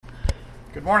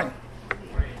Good morning.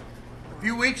 A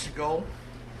few weeks ago,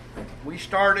 we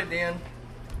started in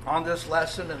on this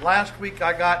lesson, and last week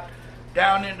I got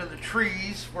down into the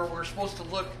trees where we're supposed to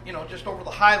look, just over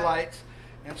the highlights,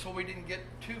 and so we didn't get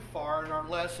too far in our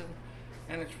lesson,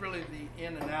 and it's really the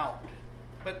in and out.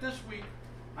 But this week,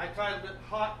 I titled it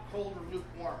Hot, Cold, or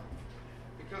Lukewarm,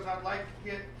 because I'd like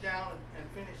to get down and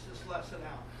finish this lesson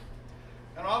out.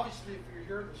 And obviously, if you're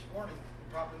here this morning,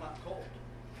 you're probably not cold.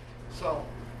 So,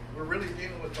 we're really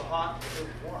dealing with the hot and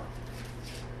lukewarm.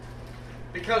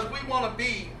 Because we want to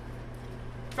be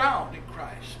found in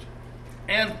Christ.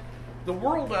 And the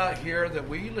world out here that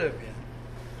we live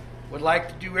in would like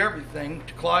to do everything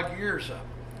to clog your ears up.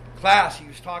 Class, he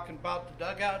was talking about the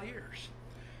dugout ears.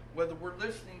 Whether we're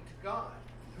listening to God,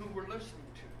 who we're listening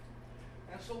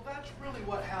to. And so that's really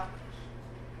what happens,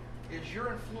 is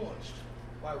you're influenced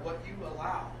by what you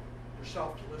allow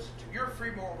yourself to listen to. You're a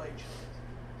free moral agent.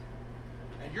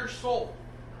 And your soul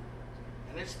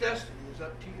and its destiny is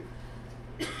up to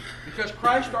you. Because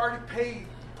Christ already paid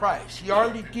the price. He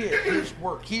already did His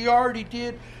work. He already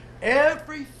did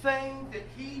everything that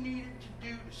He needed to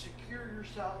do to secure your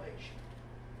salvation.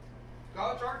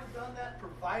 God's already done that,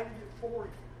 provided it for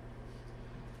you.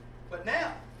 But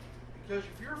now, because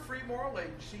if you're a free moral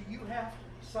agency, you have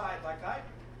to decide, like I do,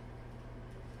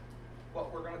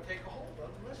 what we're going to take a hold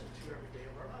of and listen to every day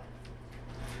of our life.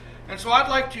 And so I'd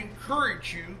like to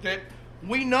encourage you that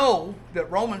we know that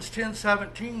Romans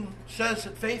 10:17 says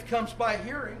that faith comes by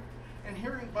hearing, and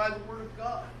hearing by the Word of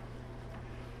God.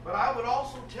 But I would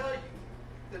also tell you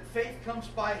that faith comes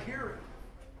by hearing.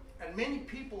 And many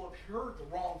people have heard the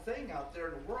wrong thing out there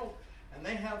in the world, and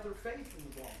they have their faith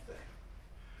in the wrong thing.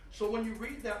 So when you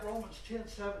read that Romans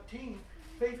 10:17,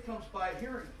 faith comes by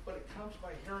hearing, but it comes by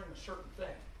hearing a certain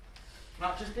thing.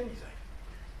 Not just anything.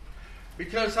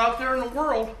 Because out there in the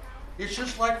world, it's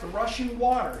just like the rushing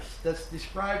waters that's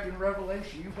described in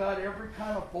Revelation. You've got every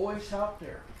kind of voice out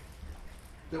there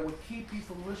that would keep you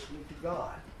from listening to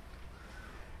God.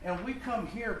 And we come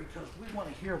here because we want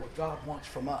to hear what God wants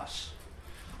from us.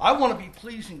 I want to be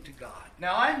pleasing to God.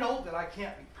 Now, I know that I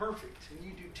can't be perfect, and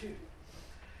you do too.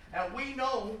 And we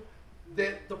know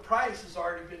that the price has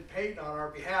already been paid on our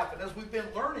behalf. And as we've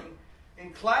been learning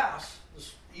in class,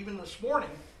 even this morning,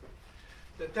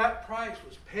 that price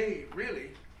was paid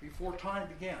really before time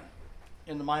began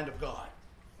in the mind of God.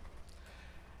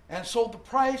 And so the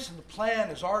price and the plan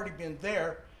has already been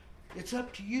there. It's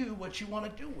up to you what you want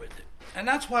to do with it. And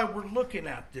that's why we're looking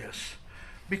at this.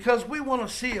 Because we want to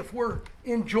see if we're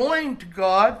enjoined to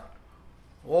God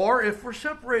or if we're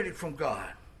separated from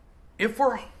God. If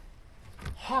we're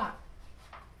hot,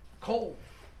 cold,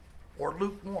 or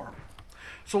lukewarm.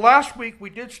 So last week we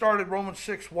did start at Romans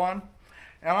 6:1.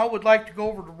 And I would like to go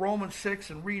over to Romans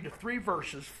 6 and read 3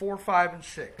 verses, 4, 5, and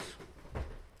 6.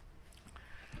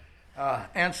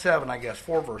 And 7, I guess,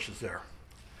 4 verses there.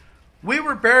 We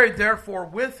were buried, therefore,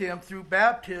 with him through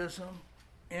baptism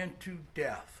into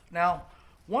death. Now,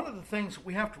 one of the things that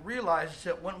we have to realize is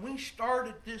that when we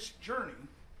started this journey,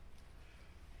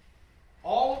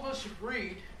 all of us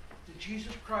agreed that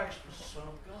Jesus Christ was the Son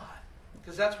of God.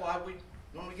 Because that's why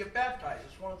when we get baptized,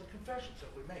 it's one of the confessions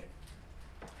that we make.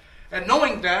 And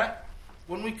knowing that,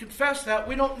 when we confess that,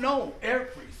 we don't know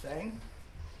everything.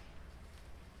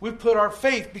 We put our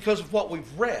faith because of what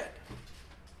we've read.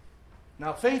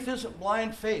 Now, faith isn't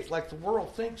blind faith like the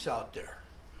world thinks out there.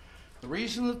 The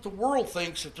reason that the world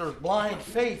thinks that there's blind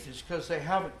faith is because they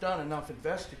haven't done enough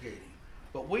investigating.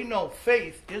 But we know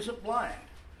faith isn't blind.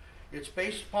 It's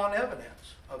based upon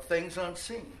evidence of things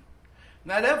unseen.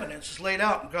 And that evidence is laid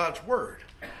out in God's Word.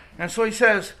 And so he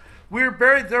says, we are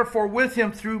buried, therefore, with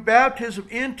him through baptism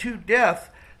into death,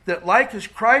 that like as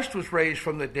Christ was raised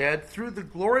from the dead through the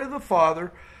glory of the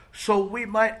Father, so we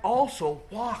might also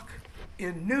walk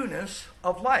in newness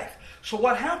of life. So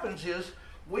what happens is,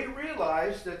 we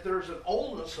realize that there's an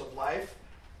oldness of life,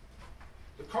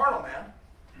 the carnal man,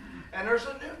 and there's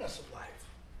a newness of life.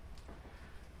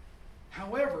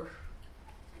 However,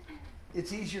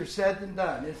 it's easier said than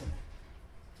done, isn't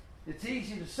it? It's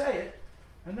easy to say it,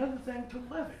 another thing to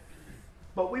live it.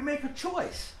 But we make a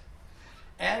choice.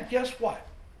 And guess what?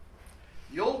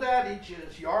 The old adage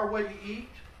is, you are what you eat,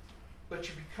 but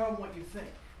you become what you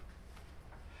think.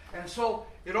 And so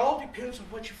it all depends on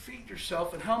what you feed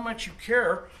yourself and how much you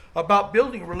care about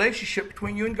building a relationship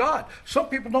between you and God. Some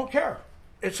people don't care.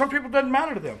 Some people it doesn't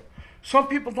matter to them. Some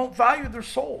people don't value their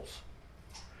souls.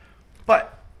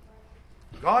 But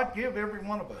God give every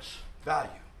one of us value.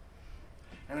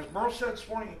 And as Merle said this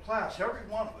morning in class, every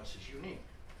one of us is unique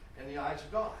in the eyes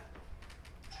of God.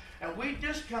 And we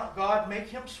discount God, make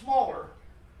him smaller,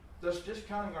 thus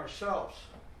discounting ourselves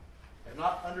and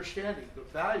not understanding the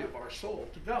value of our soul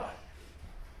to God.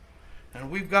 And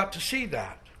we've got to see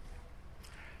that.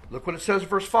 Look what it says in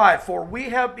verse 5. For we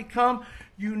have become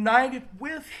united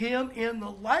with him in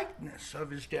the likeness of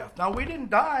his death. Now, we didn't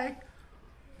die.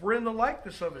 We're in the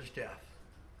likeness of his death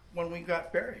when we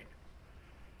got buried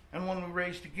and when we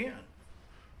raised again.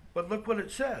 But look what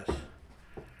it says.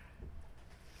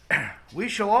 We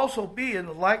shall also be in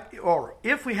the or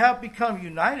if we have become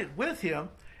united with him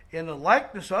in the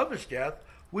likeness of his death,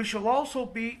 we shall also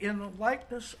be in the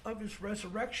likeness of his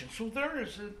resurrection. So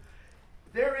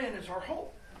therein is our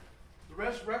hope. The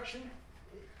resurrection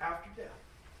after death.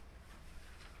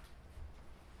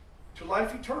 To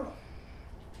life eternal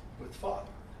with the Father.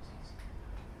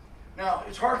 Now,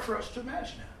 it's hard for us to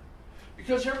imagine that.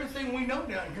 Because everything we know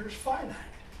down here is finite.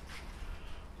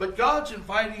 But God's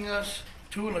inviting us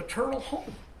to an eternal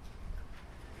home.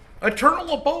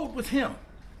 Eternal abode with him.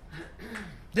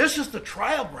 This is the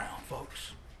trial ground,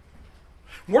 folks.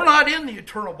 We're not in the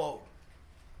eternal abode.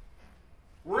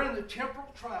 We're in the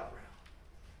temporal trial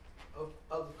ground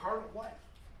of the carnal life.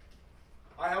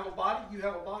 I have a body, you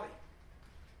have a body.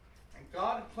 And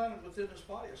God implanted within this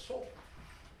body a soul.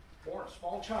 Born a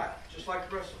small child, just like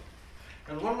the rest of them.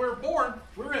 And when we were born,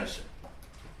 we were innocent.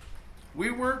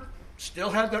 We still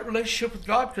had that relationship with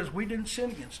God because we didn't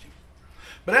sin against him.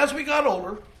 But as we got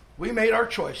older, we made our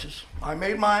choices. I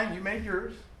made mine, you made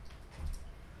yours.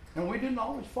 And we didn't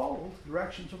always follow the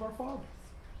directions of our Father.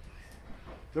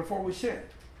 Therefore we sinned.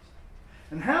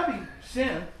 And having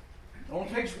sinned, it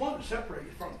only takes one to separate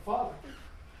you from the Father.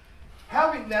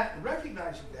 Having that and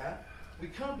recognizing that, we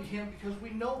come to him because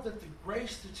we know that the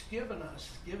grace that's given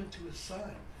us is given to his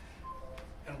Son.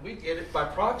 And we get it by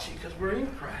proxy because we're in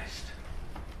Christ.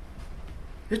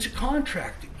 It's a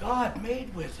contract that God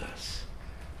made with us.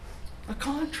 A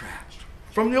contract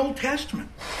from the Old Testament.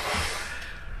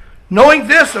 Knowing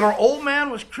this, that our old man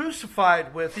was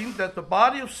crucified with him, that the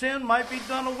body of sin might be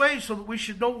done away, so that we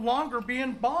should no longer be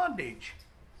in bondage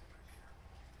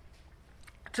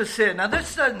to sin. Now,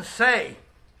 this doesn't say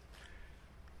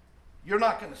you're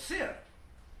not going to sin.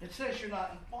 It says you're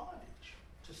not in bondage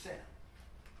to sin.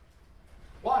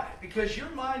 Why? Because your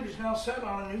mind is now set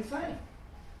on a new thing.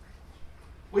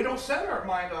 We don't set our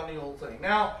mind on the old thing.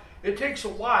 Now, it takes a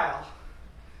while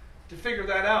to figure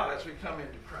that out as we come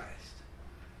into Christ.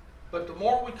 But the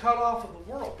more we cut off of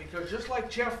the world, because just like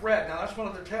Jeff read, now that's one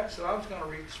of the texts that I was going to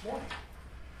read this morning.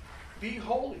 Be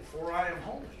holy, for I am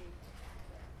holy.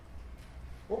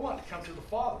 We're wanting to come to the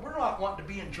Father. We're not wanting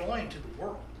to be enjoined to the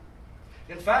world.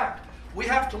 In fact, we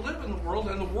have to live in the world,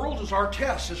 and the world is our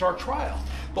test, is our trial.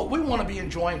 But we want to be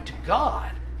enjoined to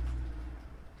God.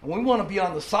 And we want to be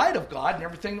on the side of God in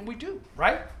everything that we do,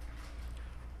 right?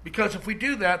 Because if we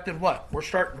do that, then what? We're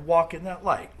starting to walk in that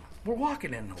light. We're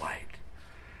walking in the light.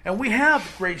 And we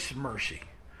have grace and mercy.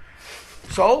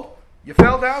 So, you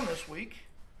fell down this week.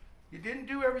 You didn't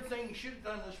do everything you should have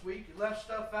done this week. You left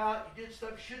stuff out. You did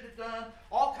stuff you should have done.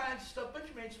 All kinds of stuff. But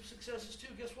you made some successes too.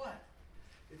 Guess what?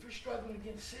 If you're struggling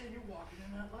against sin, you're walking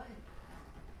in that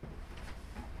light.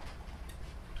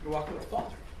 You're walking with the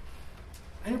Father.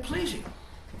 And you're pleasing.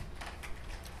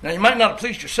 Now, you might not have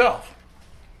pleased yourself.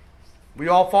 We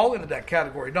all fall into that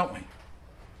category, don't we?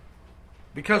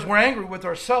 Because we're angry with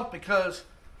ourselves because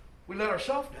we let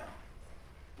ourselves down.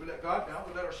 We let God down.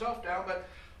 We let ourselves down, but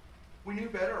we knew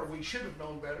better, or we should have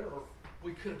known better, or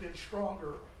we could have been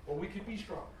stronger, or we could be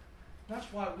stronger.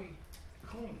 That's why we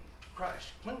cling to Christ,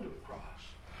 cling to the cross.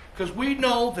 Because we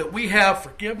know that we have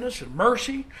forgiveness and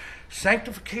mercy,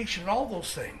 sanctification, and all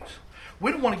those things.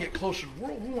 We don't want to get closer to the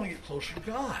world. We want to get closer to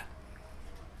God.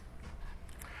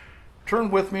 Turn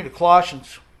with me to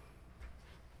Colossians,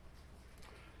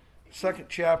 2nd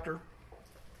chapter.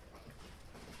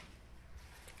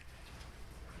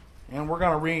 And we're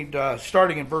going to read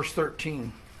starting in verse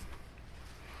 13.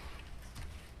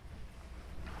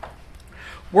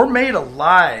 We're made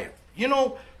alive. You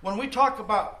know, when we talk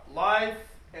about life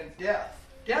and death,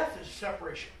 death is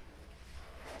separation.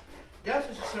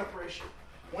 Death is a separation.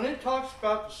 When it talks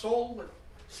about the soul that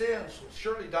sins will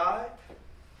surely die,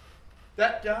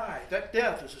 that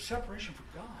death is a separation from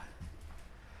God.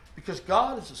 Because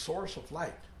God is the source of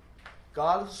light.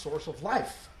 God is the source of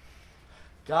life.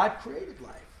 God created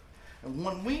life. And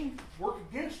when we work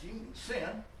against him and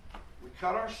sin, we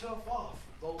cut ourselves off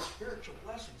from those spiritual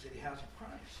blessings that he has in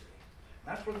Christ.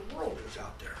 That's where the world is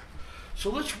out there. So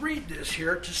let's read this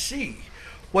here to see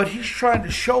what he's trying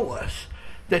to show us.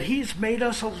 That he's made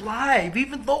us alive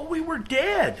even though we were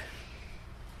dead.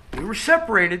 We were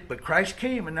separated, but Christ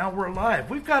came and now we're alive.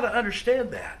 We've got to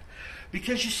understand that.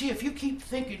 Because you see, if you keep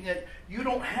thinking that you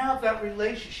don't have that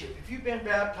relationship, if you've been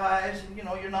baptized and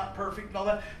you're not perfect and all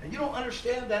that, and you don't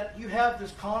understand that you have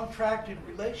this contracted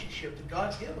relationship that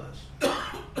God's given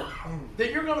us,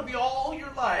 then you're going to be all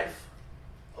your life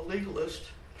a legalist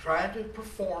trying to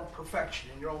perform perfection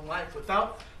in your own life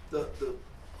without the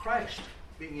Christ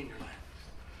being in your life.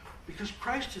 Because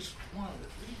Christ is the one that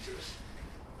leads us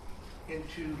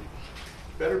into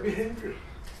better behavior,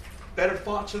 better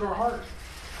thoughts in our heart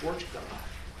towards God.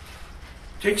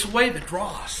 Takes away the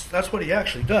dross. That's what he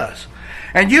actually does.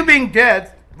 And you being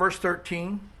dead, verse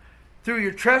 13, through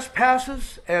your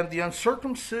trespasses and the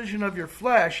uncircumcision of your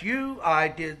flesh,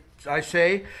 did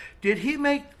he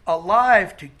make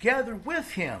alive together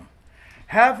with him,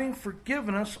 having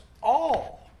forgiven us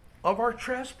all of our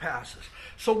trespasses.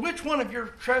 So which one of your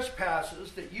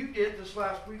trespasses that you did this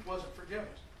last week wasn't forgiven?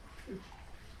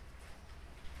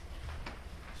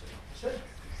 Forgive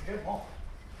them all.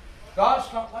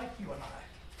 God's not like you and I.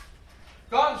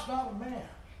 God is not a man.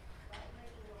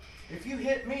 If you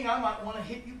hit me, I might want to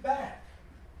hit you back.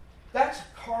 That's a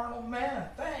carnal man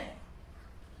thing.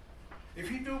 If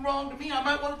you do wrong to me, I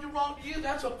might want to do wrong to you.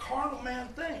 That's a carnal man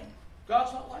thing.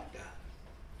 God's not like that.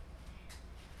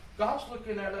 God's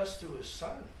looking at us through his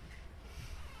Son.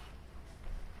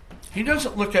 He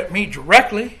doesn't look at me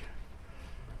directly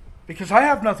because I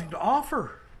have nothing to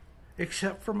offer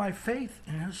except for my faith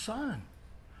in his Son.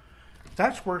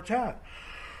 That's where it's at.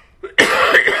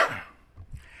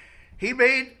 He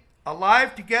made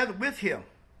alive together with him,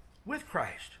 with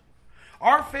Christ.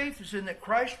 Our faith is in that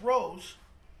Christ rose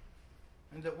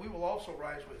and that we will also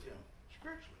rise with him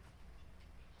spiritually.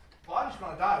 The body's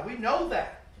going to die. We know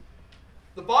that.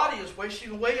 The body is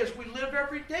wasting away as we live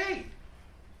every day.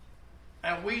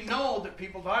 And we know that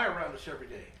people die around us every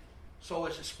day. So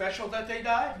is it special that they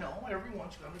die? No,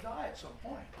 everyone's going to die at some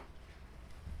point.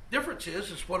 Difference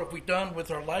is what have we done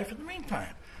with our life in the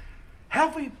meantime?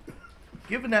 Have we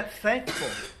given that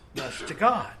thankfulness to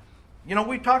God?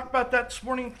 We talked about that this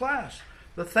morning in class.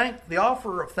 The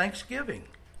offer of thanksgiving.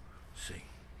 See.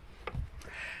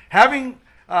 Having,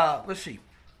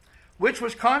 which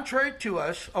was contrary to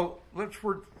us, let's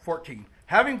word 14.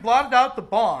 Having blotted out the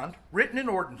bond written in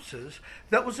ordinances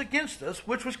that was against us,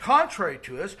 which was contrary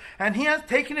to us, and he hath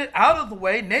taken it out of the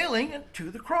way, nailing it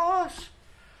to the cross.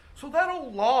 So that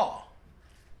old law,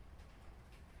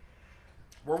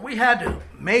 where we had to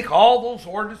make all those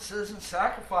ordinances and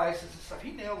sacrifices and stuff,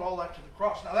 he nailed all that to the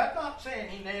cross. Now that's not saying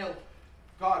he nailed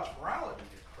God's morality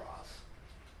to the cross,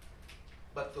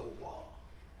 but the law.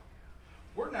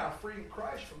 We're now free in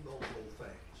Christ from those old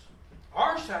things.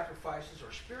 Our sacrifices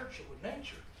are spiritual in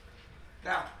nature.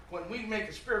 Now, when we make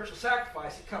a spiritual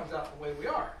sacrifice, it comes out the way we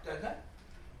are, doesn't it?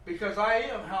 Because I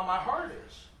am how my heart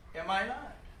is. Am I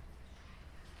not?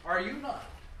 Are you not?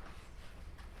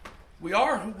 We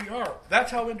are who we are.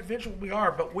 That's how individual we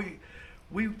are, but we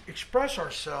express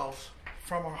ourselves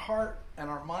from our heart and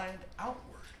our mind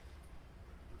outward.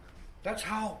 That's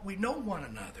how we know one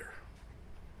another.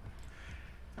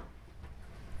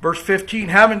 Verse 15,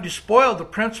 having despoiled the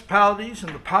principalities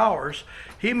and the powers,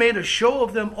 he made a show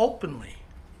of them openly,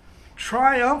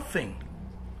 triumphing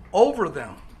over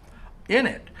them in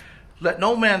it. Let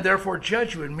no man therefore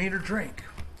judge you in meat or drink.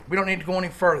 We don't need to go any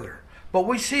further. But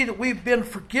we see that we've been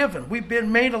forgiven. We've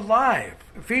been made alive.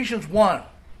 Ephesians 1.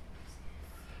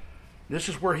 This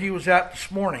is where he was at this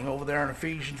morning over there in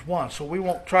Ephesians 1. So we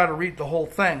won't try to read the whole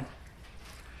thing.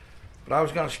 But I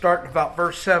was going to start in about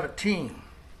verse 17.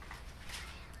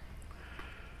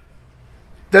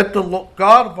 That the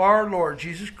God of our Lord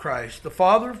Jesus Christ, the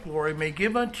Father of glory, may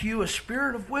give unto you a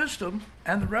spirit of wisdom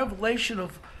and the revelation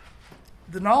of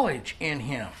the knowledge in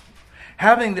him,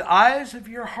 having the eyes of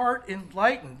your heart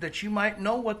enlightened, that you might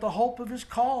know what the hope of his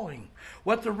calling,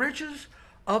 what the riches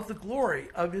of the glory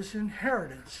of his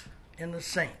inheritance in the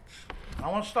saints. I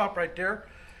want to stop right there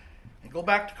and go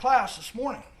back to class this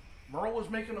morning. Merle was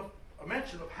making a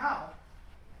mention of how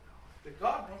that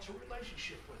God wants a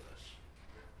relationship with us.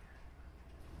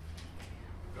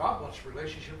 God wants a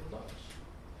relationship with us.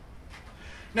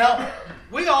 Now,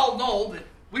 we all know that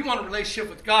we want a relationship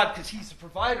with God because he's the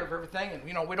provider of everything, and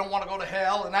we don't want to go to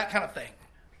hell and that kind of thing.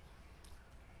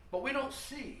 But we don't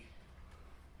see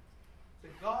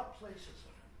that God places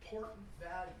an important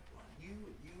value on you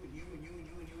and you and you and you and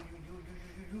you and you and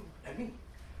you and you and me.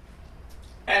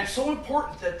 And so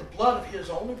important that the blood of his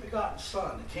only begotten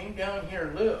Son that came down here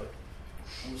and lived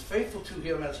and was faithful to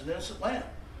him as an innocent lamb,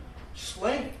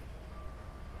 slain,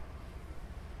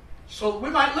 so that we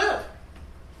might live.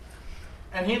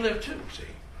 And he lived too, see.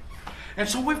 And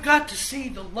so we've got to see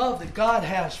the love that God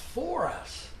has for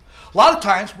us. A lot of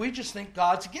times we just think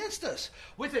God's against us.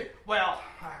 We think, well,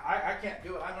 I can't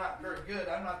do it. I'm not very good.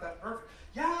 I'm not that perfect.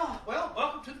 Yeah, well,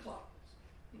 welcome to the club.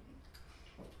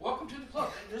 Welcome to the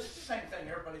club. This is the same thing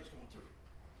everybody's going through.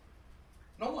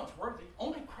 No one's worthy.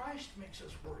 Only Christ makes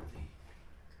us worthy.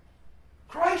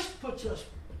 Christ puts us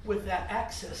with that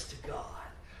access to God,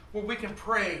 where we can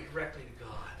pray directly to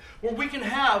God, where we can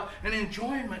have an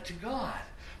enjoyment to God.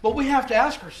 But we have to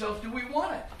ask ourselves, do we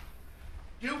want it?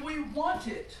 Do we want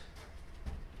it?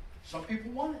 Some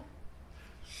people want it.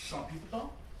 Some people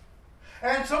don't.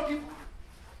 And some people,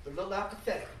 they're a little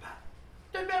apathetic about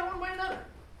it. Doesn't matter one way or another.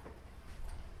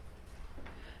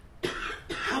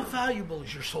 How valuable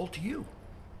is your soul to you?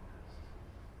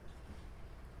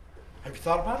 Have you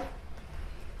thought about it?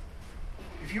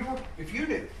 If you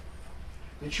knew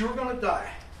that you were going to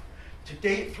die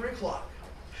today at 3 o'clock,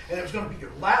 and it was going to be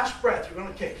your last breath you're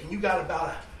going to take, and you got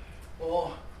about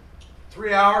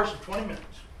 3 hours and 20 minutes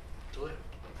to live,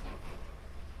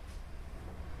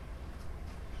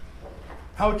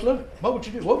 how would you live it? What would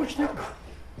you do? What would you think about it?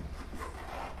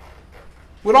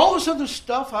 Would all this other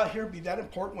stuff out here be that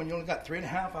important when you only got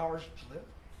 3.5 hours to live?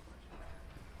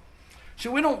 See,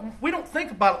 we don't think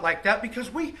about it like that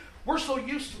because we're so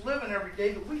used to living every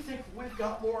day that we think we've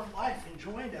got more in life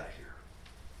enjoyed out here.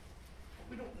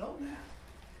 But we don't know that.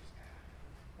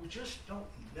 We just don't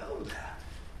know that.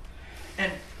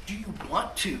 And do you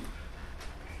want to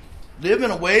live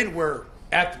in a way to where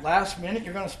at the last minute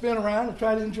you're going to spin around and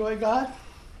try to enjoy God?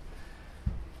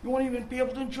 You won't even be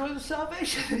able to enjoy the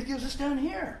salvation that He gives us down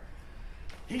here.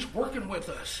 He's working with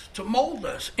us to mold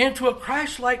us into a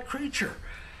Christ-like creature.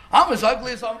 I'm as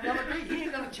ugly as I'm going to be. He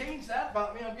ain't going to change that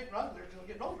about me. I'm getting uglier because I'm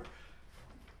getting older.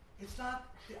 It's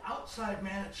not the outside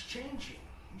man that's changing.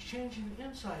 He's changing the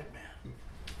inside man.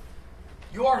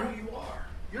 You are who you are.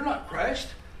 You're not Christ.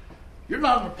 You're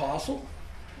not an apostle.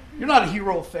 You're not a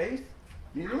hero of faith.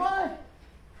 Neither am I.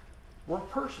 We're a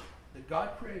person that God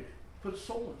created, put a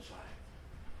soul inside.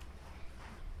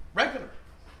 Regular.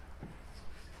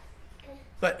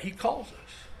 But He calls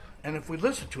us. And if we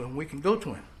listen to Him, we can go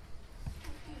to Him.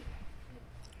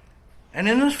 And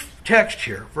in this text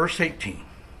here, verse 18,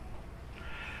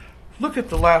 look at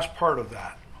the last part of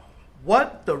that.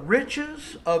 What the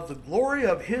riches of the glory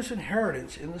of His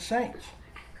inheritance in the saints.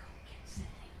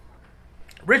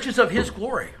 Riches of His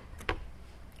glory.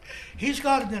 He's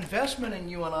got an investment in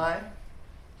you and I.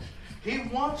 He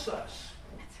wants us.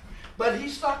 But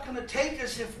He's not going to take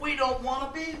us if we don't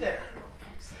want to be there.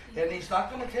 And He's not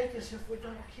going to take us if we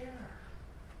don't care.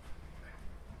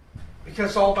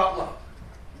 Because it's all about love.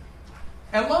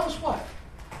 And love is what?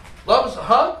 Love is a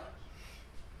hug?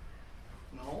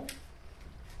 No.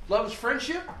 Love is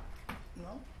friendship?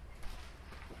 No.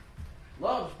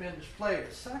 Love has been displayed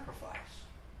as sacrifice.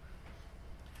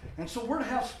 And so we're to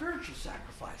have spiritual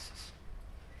sacrifices.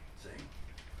 See?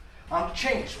 I'm to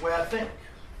change the way I think.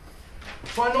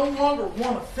 So I no longer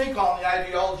want to think on the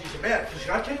ideologies of men. Because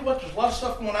I tell you what, there's a lot of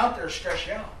stuff going out there to stress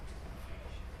you out.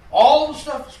 All the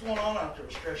stuff that's going on out there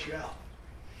will stress you out.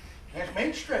 And it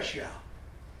may stress you out.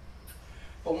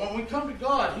 But when we come to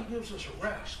God, He gives us a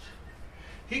rest.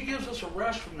 He gives us a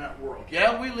rest from that world.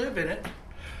 Yeah, we live in it.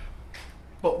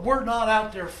 But we're not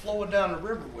out there flowing down the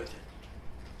river with it.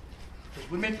 Because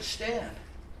we make a stand.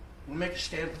 We make a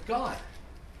stand with God.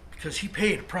 Because He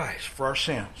paid a price for our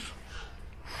sins.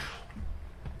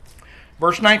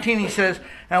 Verse 19, he says,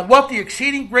 "And what the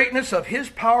exceeding greatness of His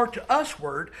power to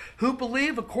usward, who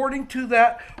believe according to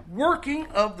that working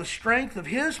of the strength of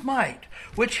His might,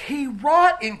 which He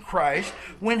wrought in Christ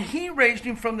when He raised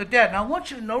Him from the dead." Now I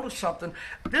want you to notice something.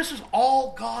 This is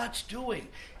all God's doing.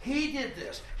 He did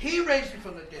this. He raised Him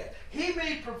from the dead. He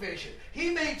made provision. He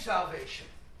made salvation.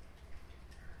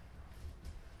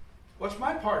 What's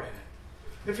my part in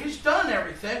it? If He's done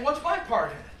everything, what's my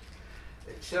part in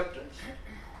it? Acceptance.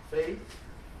 Faith,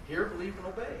 hear, believe, and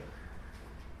obey.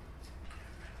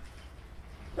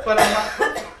 But I'm not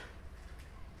perfect.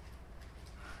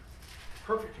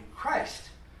 Perfect in Christ.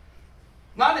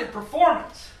 Not in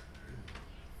performance.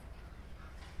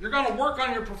 You're going to work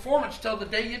on your performance till the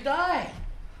day you die.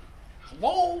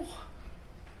 Hello?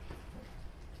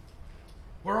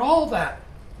 We're all that.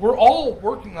 We're all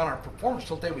working on our performance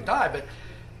till the day we die, but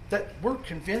that we're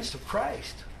convinced of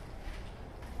Christ.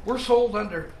 We're sold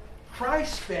under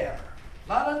Christ's banner,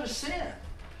 not unto sin.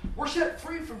 We're set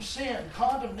free from sin,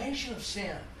 condemnation of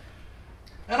sin.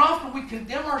 And often we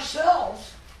condemn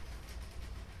ourselves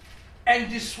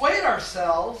and dissuade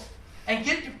ourselves and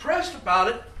get depressed about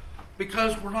it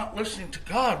because we're not listening to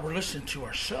God, we're listening to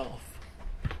ourselves.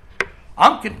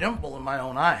 I'm condemnable in my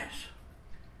own eyes.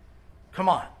 Come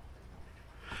on.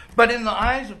 But in the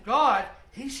eyes of God,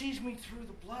 He sees me through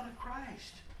the blood of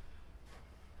Christ.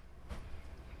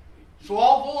 So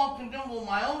although I'm condemnable in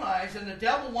my own eyes and the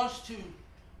devil wants to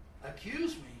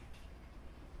accuse me,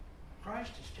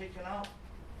 Christ has taken out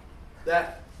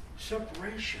that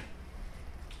separation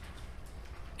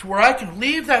to where I can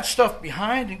leave that stuff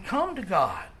behind and come to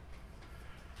God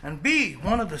and be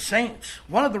one of the saints,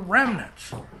 one of the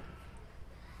remnants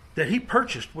that He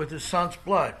purchased with His Son's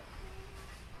blood.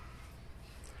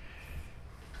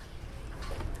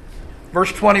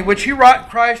 Verse 20, which He wrought in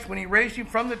Christ when He raised Him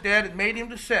from the dead and made Him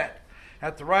to sit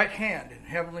at the right hand in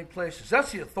heavenly places.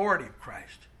 That's the authority of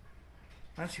Christ.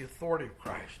 That's the authority of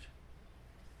Christ.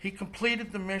 He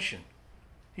completed the mission.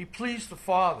 He pleased the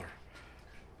Father.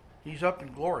 He's up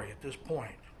in glory at this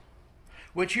point.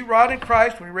 Which He wrought in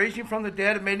Christ when He raised Him from the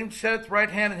dead and made Him to sit at the right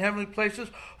hand in heavenly places,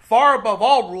 far above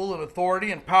all rule and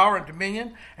authority and power and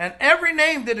dominion, and every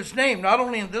name that is named, not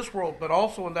only in this world, but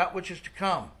also in that which is to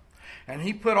come. And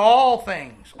He put all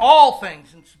things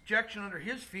in subjection under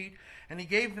His feet, and He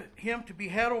gave Him to be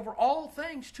head over all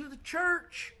things to the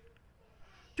church.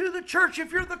 To the church,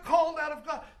 if you're the called out of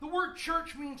God. The word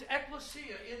church means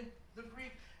ecclesia in the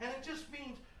Greek, and it just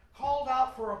means called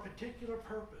out for a particular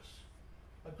purpose.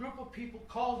 A group of people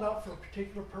called out for a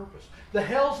particular purpose. The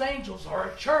Hell's Angels are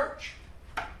a church.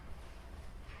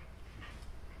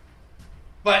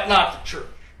 But not the church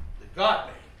that God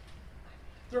made.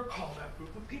 They're called out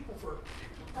group of people for a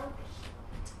particular purpose.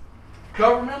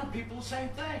 Governmental people, the same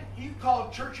thing. You can call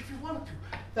it church if you wanted to.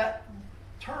 That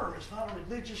term is not a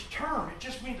religious term. It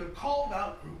just means a called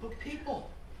out group of people.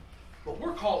 But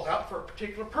we're called out for a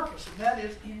particular purpose, and that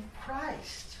is in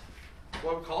Christ.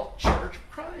 What we call Church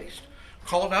of Christ.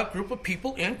 Called out group of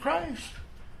people in Christ.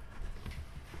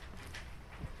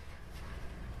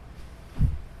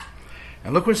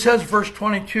 And look what it says, verse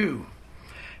 22.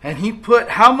 And He put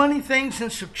how many things in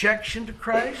subjection to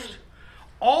Christ?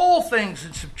 All things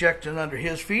in subjection under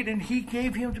His feet, and He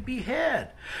gave Him to be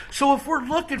head. So if we're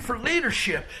looking for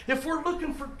leadership, if we're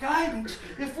looking for guidance,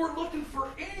 if we're looking for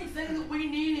anything that we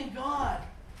need in God,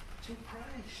 it's in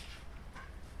Christ.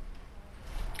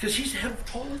 Because He's the head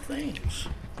of all things.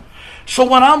 So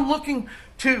when I'm looking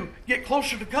to get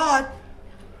closer to God,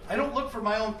 I don't look for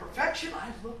my own perfection, I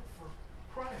look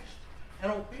for Christ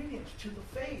and obedience to the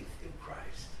faith in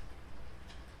Christ.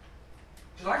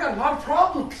 Because I got a lot of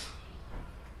problems.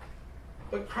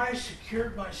 But Christ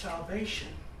secured my salvation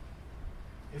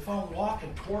if I'm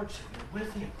walking towards Him and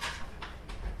with Him.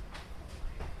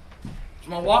 Is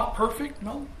my walk perfect?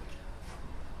 No.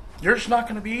 Yours not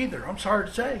going to be either. I'm sorry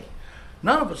to say.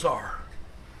 None of us are.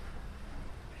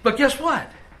 But guess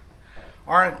what?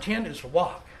 Our intent is to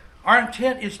walk. Our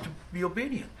intent is to be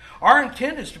obedient. Our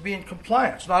intent is to be in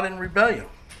compliance, not in rebellion.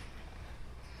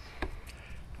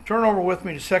 Turn over with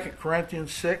me to 2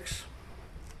 Corinthians 6.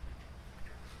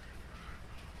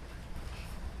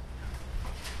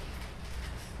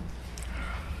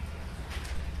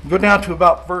 Go down to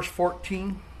about verse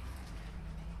 14,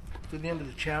 to the end of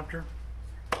the chapter.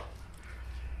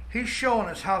 He's showing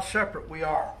us how separate we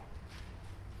are.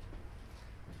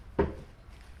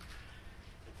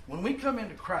 When we come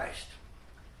into Christ,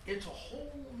 it's a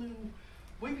whole new,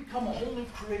 we become a whole new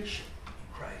creation in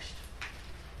Christ.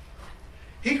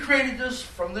 He created us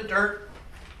from the dirt.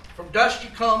 From dust you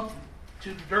come, to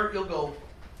the dirt you'll go.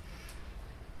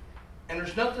 And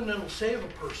there's nothing that'll save a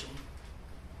person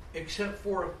except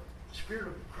for the Spirit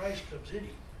of Christ comes in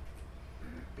him.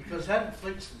 Because that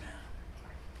inflicts the man.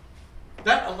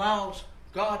 That allows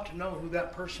God to know who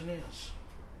that person is.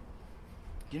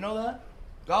 Do you know that?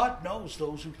 God knows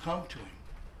those who come to Him,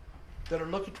 that are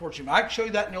looking towards Him. I can show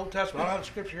you that in the Old Testament. I don't have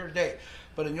the scripture here today.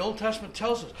 But in the Old Testament it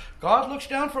tells us, God looks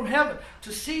down from heaven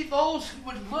to see those who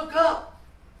would look up.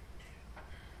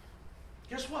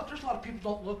 Guess what? There's a lot of people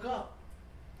who don't look up.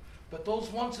 But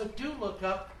those ones that do look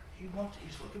up, He's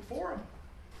looking for them.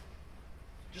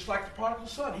 Just like the prodigal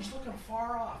son. He's looking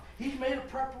far off. He's made a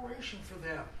preparation for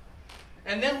them.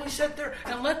 And then we sit there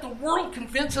and let the world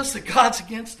convince us that God's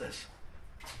against us.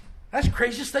 That's the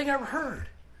craziest thing I ever heard.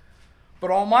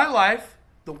 But all my life,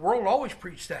 the world always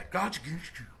preached that. God's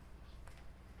against you.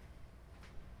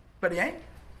 But He ain't.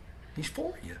 He's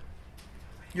for you.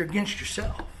 You're against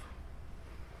yourself.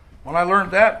 When I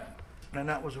learned that, then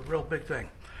that was a real big thing.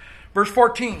 Verse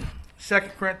 14, 2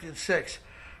 Corinthians 6.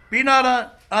 Be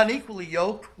not unequally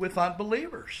yoked with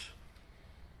unbelievers.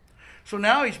 So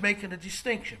now he's making a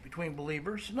distinction between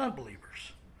believers and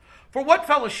unbelievers. For what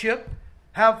fellowship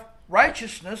have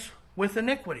righteousness with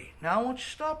iniquity? Now I want you to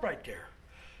stop right there.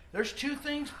 There's two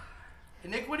things,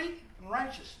 iniquity and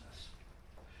righteousness.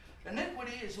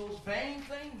 Iniquity is those vain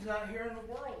things out here in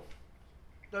the world.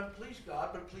 It doesn't please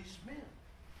God, but it pleases men.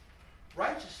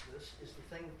 Righteousness is the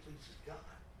thing that pleases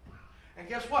God. And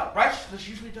guess what? Righteousness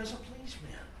usually doesn't please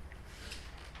men.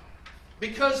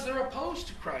 Because they're opposed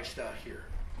to Christ out here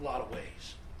in a lot of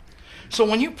ways. So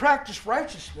when you practice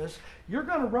righteousness, you're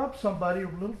going to rub somebody a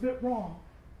little bit wrong,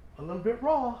 a little bit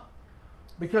raw,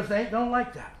 because they ain't going to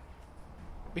like that.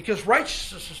 Because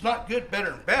righteousness is not good,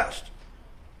 better, and best.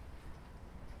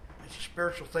 It's a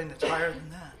spiritual thing that's higher than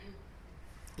that.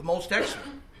 The most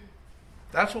excellent.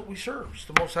 That's what we serve. It's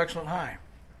the most excellent high.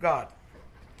 God.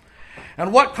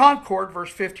 And what concord,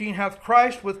 verse 15, hath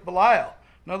Christ with Belial?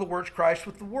 In other words, Christ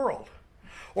with the world.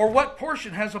 Or what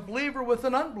portion has a believer with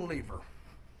an unbeliever?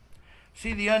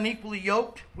 See, the unequally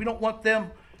yoked, we don't want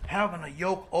them having a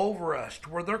yoke over us to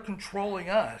where they're controlling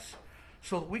us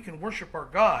so that we can worship our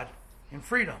God in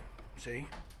freedom. See?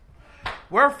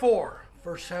 Wherefore,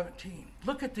 verse 17,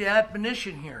 look at the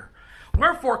admonition here.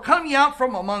 Wherefore come ye out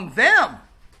from among them.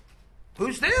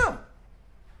 Who's them?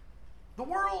 The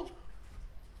world.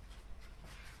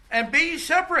 And be ye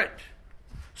separate,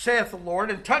 saith the Lord,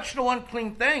 and touch no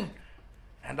unclean thing.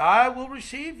 And I will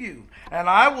receive you, and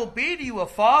I will be to you a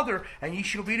father, and ye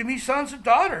shall be to me sons and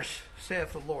daughters,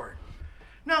 saith the Lord.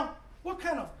 Now, what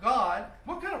kind of God,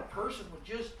 what kind of person would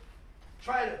just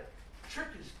try to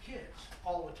trick his kids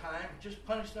all the time and just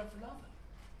punish them for nothing?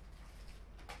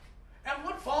 And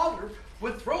what father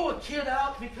would throw a kid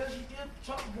out because he did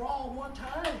something wrong one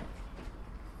time?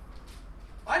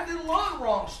 I did a lot of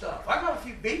wrong stuff. I got a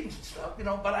few beatings and stuff,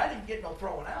 but I didn't get no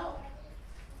throwing out.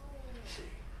 See?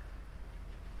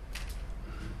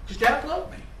 Because Dad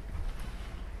loved me.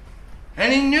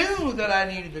 And he knew that I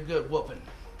needed a good whooping.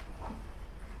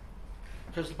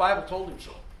 Because the Bible told him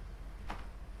so.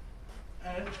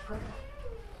 And it was correct.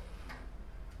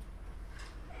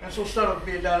 And so instead of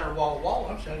being down there wall to wall,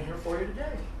 I'm standing here for you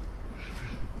today.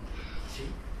 See?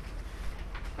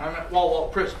 I'm at Wall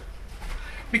Prison.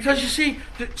 Because you see,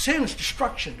 sin is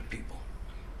destruction to people.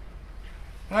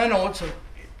 And I know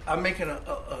I'm making an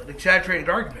exaggerated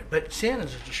argument, but sin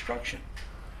is a destruction.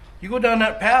 You go down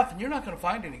that path and you're not going to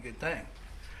find any good thing.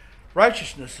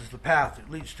 Righteousness is the path that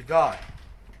leads to God.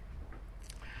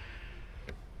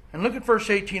 And look at verse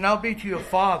 18. I'll be to you a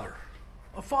father.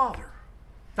 A father.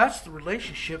 That's the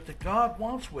relationship that God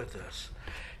wants with us.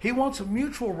 He wants a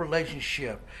mutual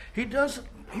relationship. He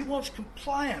wants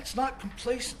compliance, not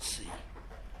complacency.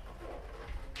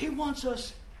 He wants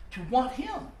us to want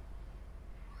Him.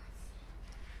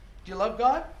 Do you love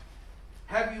God?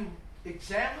 Have you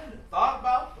examined and thought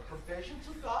about the provisions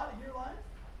of God in your life?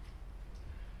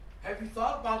 Have you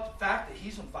thought about the fact that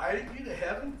He's invited you to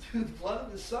heaven through the blood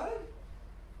of His Son?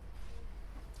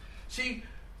 See,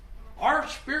 our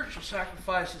spiritual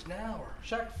sacrifices now are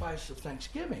sacrifices of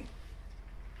thanksgiving.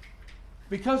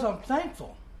 Because I'm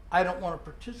thankful, I don't want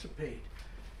to participate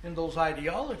in those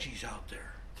ideologies out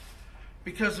there.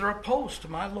 Because they're opposed to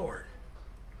my Lord.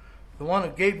 The one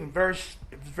who gave his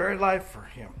very life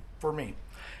for me.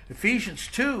 Ephesians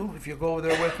 2, if you'll go over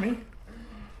there with me.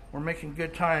 We're making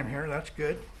good time here. That's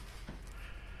good.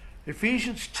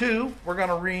 Ephesians 2, we're going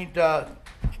to read the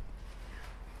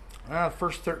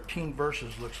first 13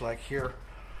 verses, looks like here.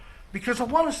 Because I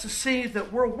want us to see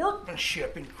that we're a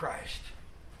workmanship in Christ.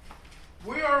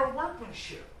 We are a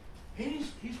workmanship.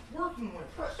 He's working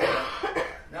with us.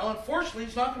 Now, unfortunately,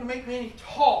 He's not going to make me any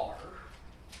taller,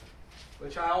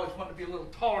 which I always want to be a little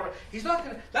taller. He's not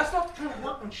going to. That's not the kind of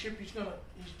workmanship He's doing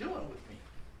with me.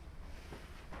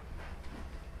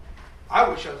 I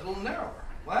wish I was a little narrower.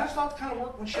 Well, that's not the kind of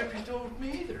workmanship He's doing with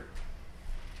me either.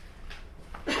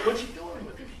 What's He doing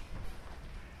with me?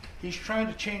 He's trying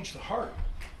to change the heart.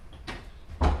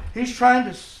 He's trying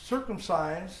to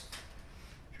circumcise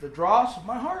the dross of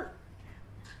my heart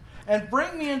and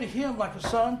bring me into Him like a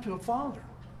son to a father.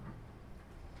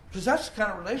 Because that's the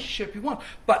kind of relationship He wants.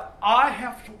 But I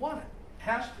have to want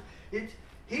it.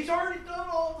 He's already done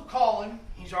all the calling.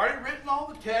 He's already written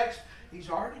all the text. He's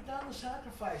already done the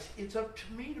sacrifice. It's up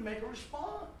to me to make a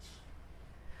response.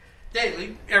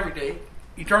 Daily, every day,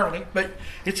 eternally. But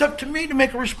it's up to me to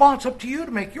make a response. Up to you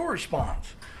to make your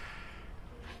response.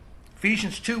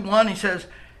 Ephesians 2:1, he says,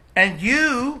 and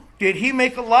you did He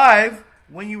make alive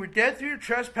when you were dead through your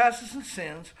trespasses and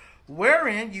sins,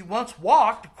 wherein you once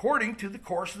walked according to the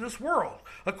course of this world,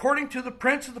 according to the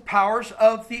prince of the powers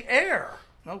of the air.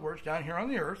 In other words, down here on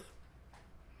the earth.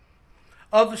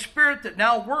 Of the spirit that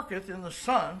now worketh in the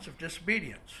sons of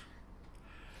disobedience.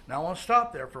 Now I want to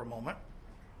stop there for a moment.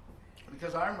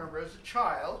 Because I remember as a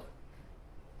child,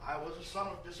 I was a son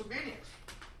of disobedience.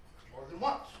 More than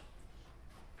once.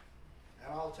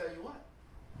 And I'll tell you what.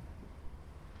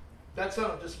 That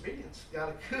son of disobedience got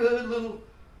a good little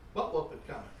butt whooping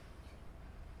coming.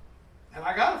 And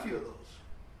I got a few of those.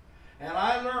 And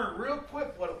I learned real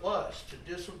quick what it was to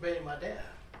disobey my dad.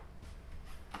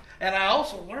 And I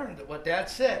also learned that what Dad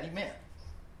said, he meant.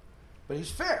 But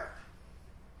he's fair.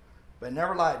 But he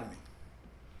never lied to me.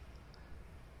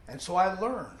 And so I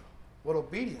learned what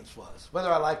obedience was,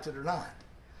 whether I liked it or not.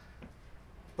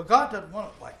 But God doesn't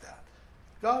want it like that.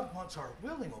 God wants our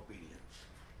willing obedience.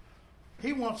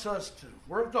 He wants us to,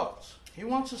 we're adults. He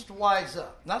wants us to wise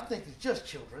up, not think it's just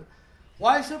children.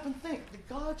 Wise up and think that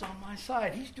God's on my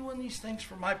side. He's doing these things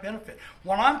for my benefit.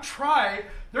 When I'm tried,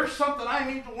 there's something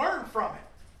I need to learn from it.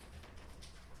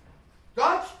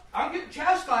 I'm getting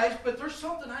chastised, but there's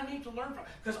something I need to learn from.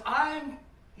 Because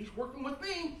he's working with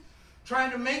me,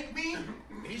 trying to make me,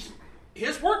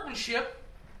 his workmanship.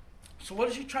 So what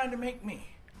is he trying to make me?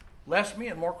 Less me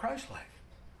and more Christ-like.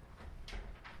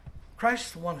 Christ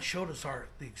is the one that showed us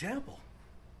the example.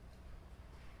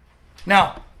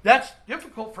 Now, that's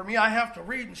difficult for me. I have to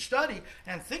read and study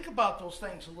and think about those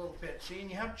things a little bit, see? And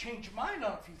you have to change your mind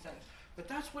on a few things. But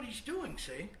that's what he's doing,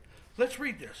 see? Let's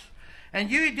read this. And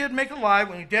you he did make alive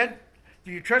when you dead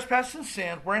to your trespasses and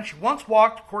sin, wherein you once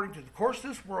walked according to the course of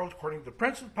this world, according to the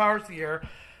prince of the powers of the air,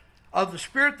 of the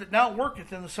spirit that now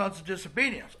worketh in the sons of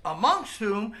disobedience, amongst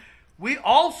whom we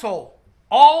also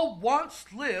all once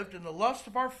lived in the lust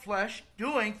of our flesh,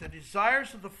 doing the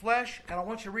desires of the flesh, and I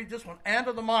want you to read this one, and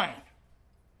of the mind.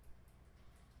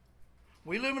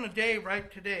 We live in a day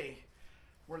right today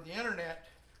where the internet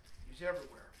is everywhere.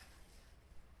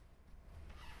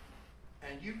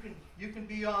 And you can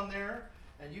be on there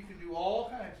and you can do all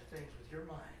kinds of things with your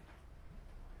mind.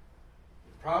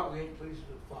 It probably ain't pleasing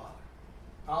to the Father.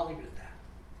 I'll leave it at that.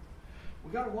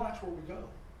 We got to watch where we go,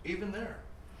 even there.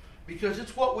 Because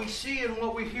it's what we see and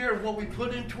what we hear and what we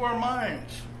put into our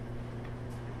minds.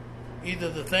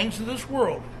 Either the things of this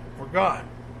world or God.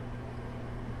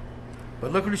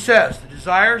 But look what he says. The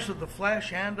desires of the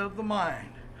flesh and of the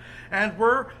mind. And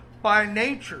were by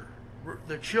nature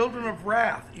the children of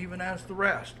wrath, even as the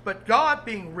rest. But God,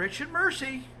 being rich in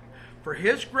mercy, for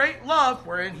his great love,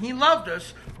 wherein he loved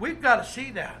us, we've got to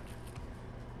see that.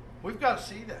 We've got to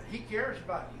see that. He cares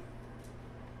about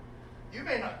you. You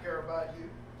may not care about you,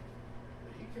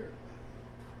 but he cares about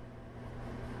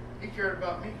you. He cared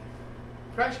about me.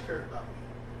 Christ cared about me.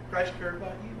 Christ cared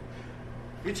about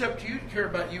you. It's up to you to care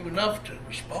about you enough to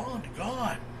respond to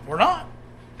God. Or not.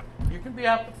 You can be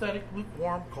apathetic,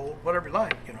 lukewarm, cold, whatever you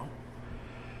like, you know.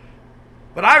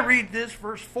 But I read this,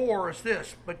 verse 4, as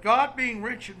this. But God being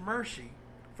rich in mercy,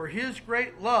 for his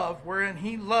great love, wherein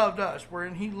he loved us,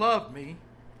 wherein he loved me,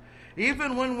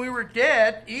 even when we were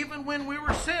dead, even when we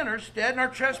were sinners, dead in our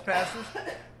trespasses,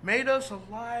 made us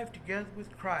alive together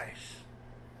with Christ.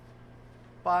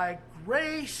 By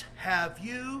grace have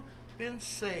you been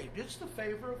saved. It's the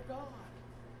favor of God.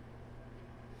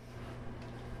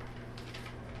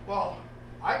 Well,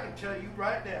 I can tell you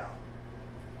right now,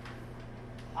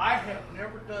 I have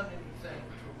never done anything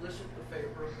to elicit the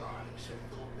favor of God except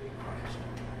to obey Christ.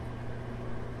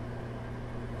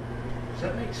 Does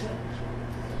that make sense?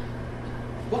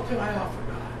 What could I offer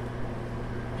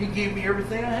God? He gave me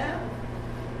everything I have.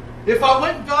 If I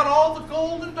went and got all the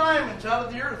gold and diamonds out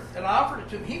of the earth and I offered it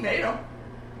to him, he made them.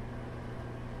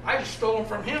 I just stole them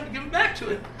from him to give them back to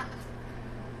him.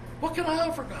 What can I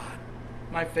offer God?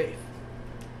 My faith.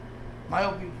 My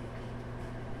obedience.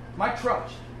 My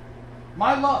trust.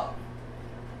 My love.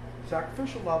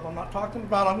 Sacrificial love. I'm not talking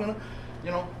about,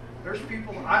 there's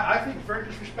people, I think it's very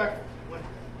disrespectful when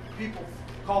people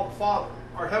call the Father,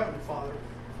 our Heavenly Father,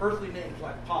 earthly names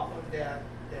like Papa, Dad,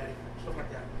 Daddy, stuff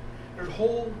like that. There's a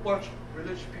whole bunch of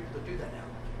religious people that do that now.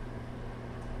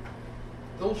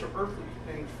 Those are earthly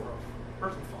names for our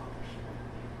earthly fathers.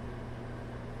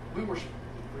 We worship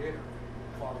the Creator,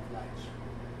 Father of lights.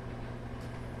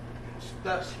 And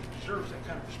thus, he deserves that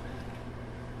kind of respect.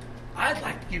 I'd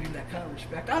like to give him that kind of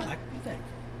respect. I'd like to be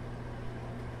thankful.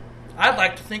 I'd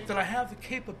like to think that I have the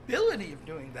capability of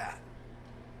doing that.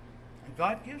 And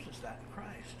God gives us that in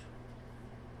Christ.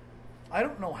 I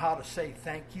don't know how to say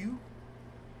thank you.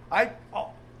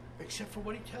 Except for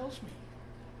what he tells me.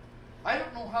 I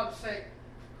don't know how to say,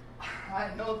 I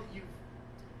know that you've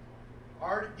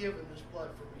already given this blood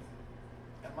for me.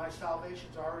 And my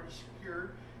salvation's already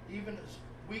secured, even as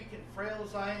weak and frail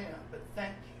as I am. But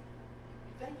thank you.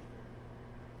 Thank you.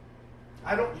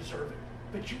 I don't deserve it,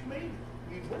 but you made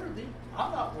me worthy.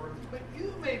 I'm not worthy, but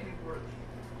you made me worthy.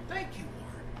 Thank you,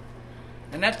 Lord.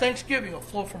 And that thanksgiving will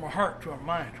flow from our heart to our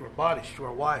mind, to our bodies, to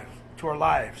our wives, to our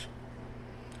lives.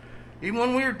 Even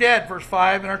when we were dead, verse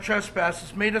 5, in our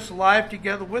trespasses, made us alive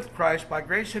together with Christ. By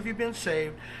grace have you been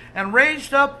saved, and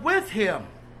raised up with him.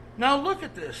 Now look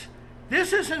at this.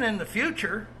 This isn't in the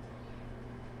future.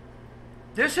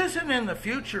 This isn't in the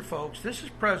future, folks. This is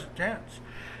present tense.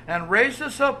 And raised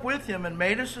us up with him and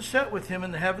made us to sit with him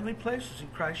in the heavenly places in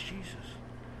Christ Jesus.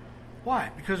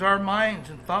 Why? Because our minds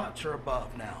and thoughts are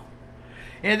above now.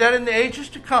 And that in the ages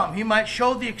to come he might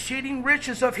show the exceeding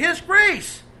riches of his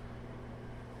grace.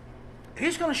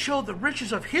 He's going to show the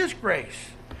riches of his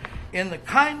grace in the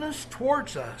kindness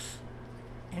towards us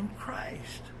in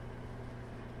Christ.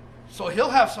 So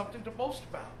he'll have something to boast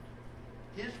about.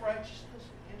 His righteousness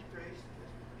and his grace and his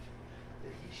mercy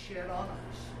that he shed on us.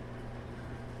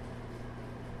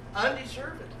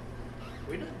 Undeserved.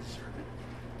 We didn't deserve it.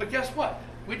 But guess what?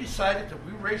 We decided that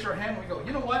we raise our hand and we go,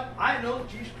 you know what? I know that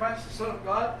Jesus Christ is the Son of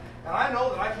God, and I know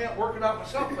that I can't work it out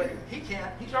myself, but he can.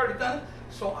 He's already done it,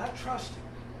 so I trust him.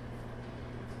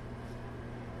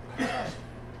 I trust him.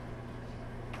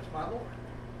 That's my Lord.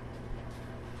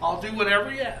 I'll do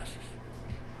whatever he asks.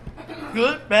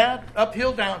 Good, bad,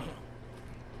 uphill, downhill.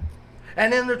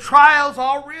 And in the trials,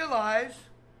 I'll realize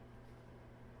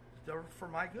they're for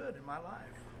my good in my life.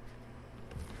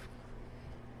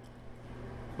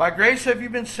 By grace have you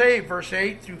been saved, verse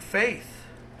 8, through faith,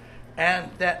 and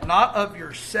that not of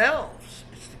yourselves.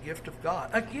 It's the gift of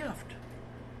God. A gift.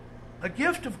 A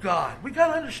gift of God. We got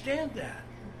to understand that.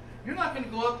 You're not going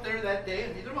to go up there that day,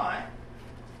 and neither am I.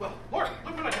 Well, Lord,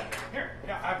 look what I got. Here,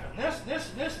 yeah, I've done this,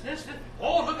 this, this, this, this.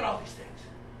 Oh, look at all these things.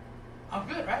 I'm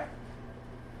good, right?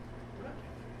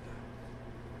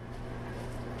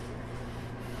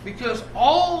 Because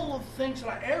all of the things that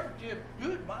I ever did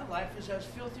good in my life is as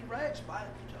filthy rags. The Bible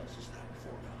tells us that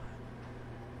before God.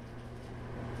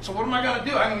 So what am I going to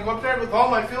do? I'm going to go up there with all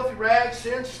my filthy rags,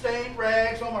 sin-stained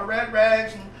rags, all my red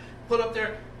rags, and put up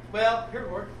there, well, here,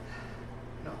 Lord.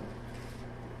 No.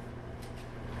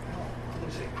 I'm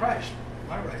going to say, Christ,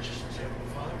 my righteousness, Heavenly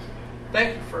Father.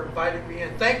 Thank you for inviting me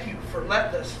in. Thank you for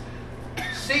letting us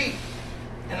see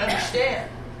and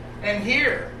understand and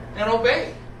hear and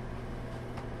obey.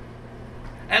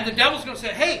 And the devil's going to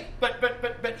say, hey,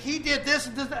 but he did this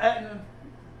and this. And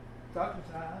God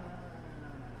says,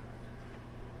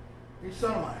 he's a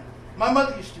son of mine. My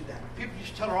mother used to do that. People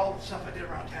used to tell her all the stuff I did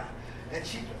around town. And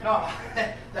she, no,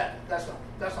 that's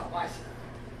not my son.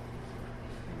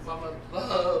 My mother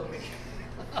loved me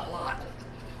a lot.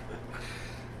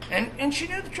 And she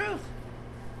knew the truth.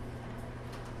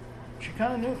 She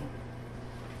kind of knew.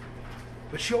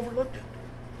 But she overlooked it.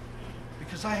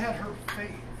 Because I had her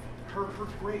faith. Her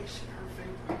grace and her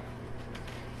favor.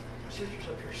 My sister's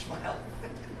up here smiling.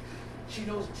 She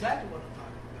knows exactly what I'm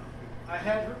talking about. I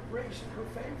had her grace and her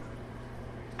favor.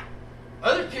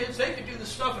 Other kids, they could do this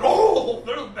stuff and, oh,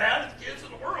 they're the baddest kids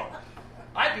in the world.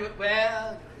 I do it,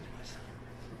 well, he's my son.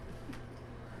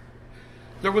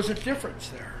 There was a difference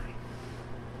there.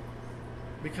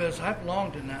 Because I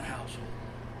belonged in that household.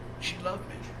 She loved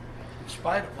me in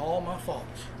spite of all my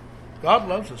faults. God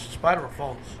loves us in spite of our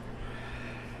faults.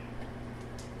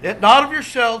 Yet not of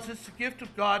yourselves, it's the gift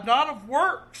of God, not of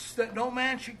works, that no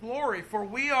man should glory. For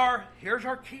we are, here's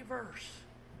our key verse,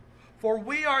 for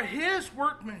we are his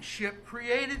workmanship,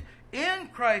 created in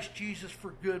Christ Jesus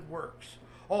for good works.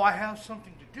 Oh, I have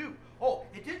something to do. Oh,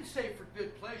 it didn't say for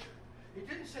good pleasure. It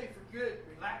didn't say for good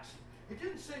relaxing. It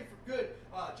didn't say for good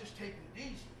just taking it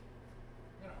easy.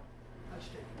 You know, I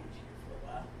just take it easy here for a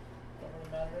while. Don't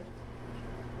really matter.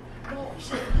 No, he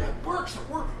said good works that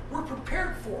we're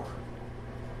prepared for.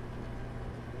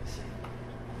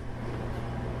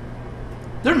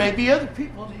 There may be other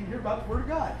people that you hear about the Word of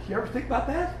God. You ever think about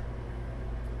that?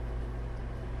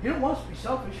 He don't want us to be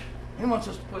selfish. He wants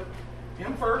us to put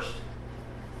Him first,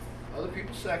 other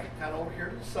people second, kind of over here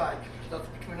to the side, because there's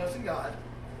nothing between us and God,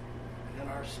 and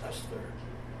then us third.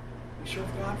 We serve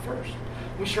God first.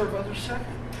 We serve others second.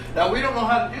 Now, we don't know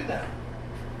how to do that.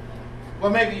 Well,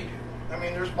 maybe you do. I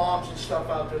mean, there's moms and stuff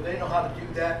out there. They know how to do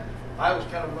that. I was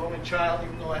kind of an only child,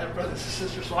 even though I had brothers and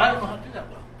sisters, so I don't know how to do that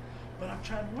well. But I'm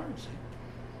trying to learn, see?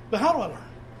 But how do I learn?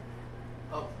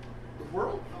 Of the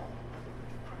world? No.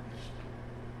 Christ.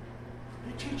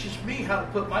 He teaches me how to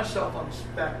put myself on the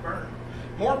back burner.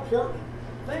 More important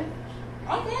things.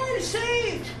 I'm already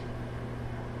saved.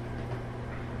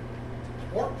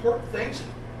 More important things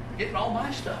than getting all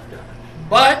my stuff done.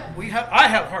 But I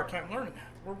have a hard time learning that.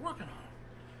 We're working on it.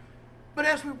 But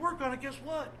as we work on it, guess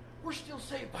what? We're still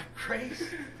saved by grace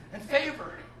and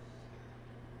favor.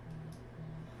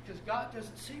 Because God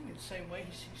doesn't see me the same way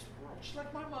He sees the world. Just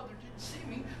like my mother didn't see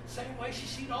me the same way she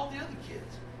seen all the other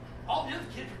kids. All the other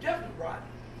kids were definitely rotten.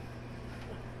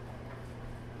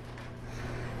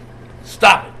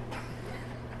 Stop it.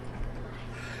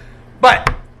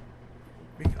 But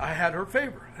I had her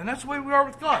favor. And that's the way we are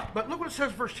with God. But look what it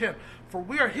says, verse 10. For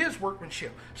we are His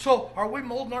workmanship. So are we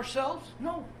molding ourselves?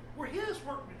 No. We're His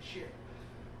workmanship.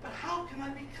 But how can I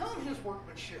become his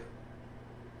workmanship?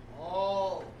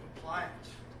 Oh, compliance.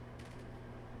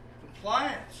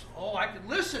 Compliance. Oh, I can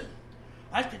listen.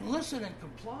 I can listen and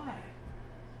comply.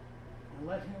 And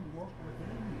let him work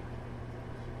within me.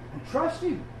 And trust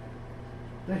him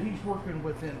that he's working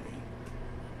within me.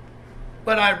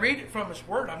 But I read it from his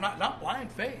word. I'm not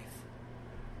blind faith.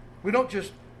 We don't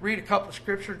just read a couple of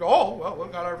scriptures and go, oh, well,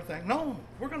 we've got everything. No,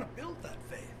 we're going to build that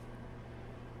faith.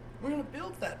 We're going to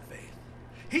build that faith.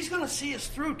 He's going to see us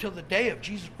through till the day of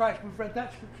Jesus Christ. We've read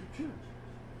that scripture too.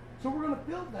 So we're going to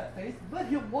build that faith, let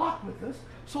him walk with us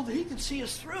so that he can see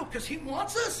us through because he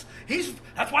wants us.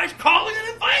 That's why he's calling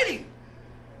and inviting.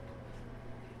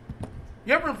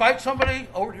 You ever invite somebody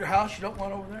over to your house you don't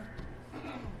want over there?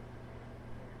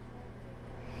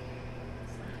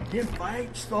 He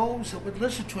invites those that would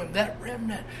listen to him, that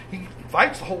remnant. He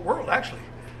invites the whole world, actually.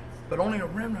 But only a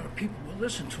remnant of people will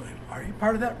listen to him. Are you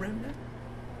part of that remnant?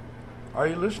 Are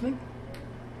you listening?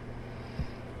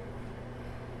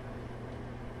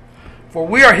 For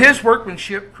we are his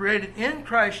workmanship, created in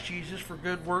Christ Jesus for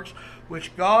good works,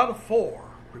 which God afore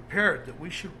prepared that we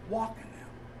should walk in them.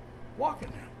 Walk in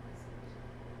them.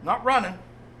 Not running.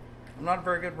 I'm not a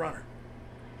very good runner.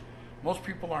 Most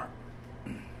people aren't.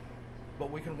 But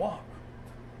we can walk.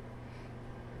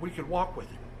 We can walk with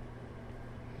him.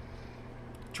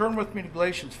 Turn with me to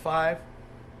Galatians 5.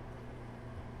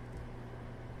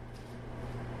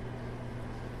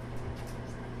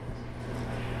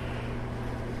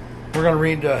 We're going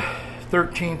to read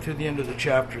 13 through the end of the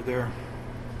chapter there.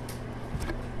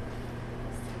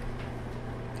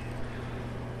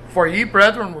 For ye,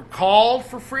 brethren, were called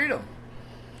for freedom.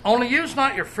 Only use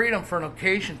not your freedom for an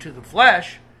occasion to the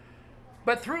flesh,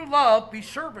 but through love be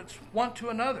servants one to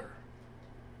another.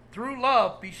 Through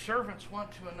love be servants one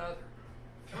to another.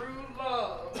 Through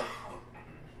love.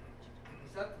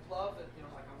 Is that the love that,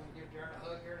 like I'm going to give Darren a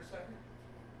hug here in a second?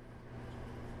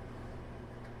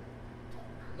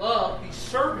 Love be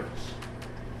servants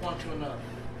one to another.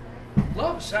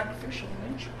 Love is sacrificial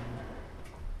in nature.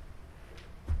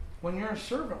 When you're a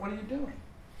servant, what are you doing?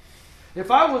 If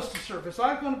I was to serve, if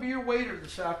I'm going to be your waiter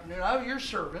this afternoon, I'm your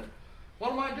servant,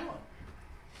 what am I doing?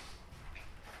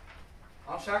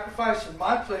 I'm sacrificing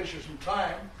my pleasures and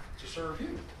time to serve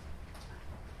you.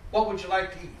 What would you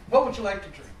like to eat? What would you like to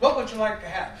drink? What would you like to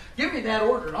have? Give me that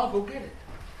order and I'll go get it.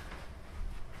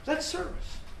 That's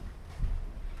service.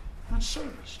 That's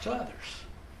service to others.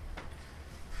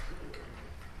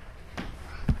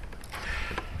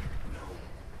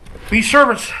 Be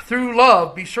servants through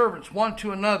love. Be servants one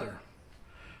to another.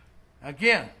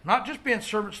 Again, not just being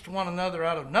servants to one another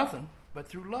out of nothing, but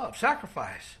through love.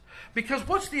 Sacrifice. Because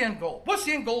what's the end goal? What's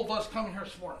the end goal of us coming here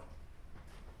this morning?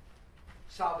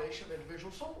 Salvation of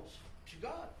individual souls to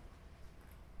God.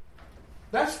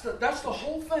 That's the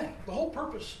whole thing. The whole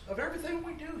purpose of everything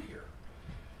we do here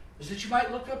is that you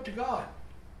might look up to God.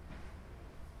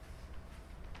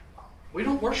 We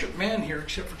don't worship man here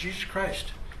except for Jesus Christ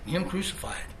and him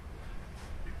crucified.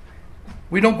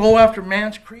 We don't go after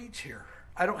man's creeds here.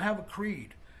 I don't have a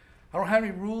creed. I don't have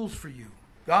any rules for you.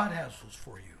 God has those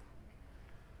for you.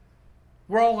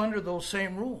 We're all under those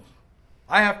same rules.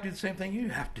 I have to do the same thing you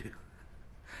have to do.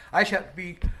 I just have to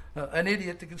be an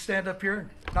idiot that can stand up here and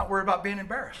not worry about being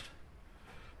embarrassed.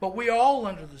 But we are all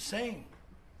under the same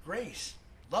grace,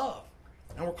 love.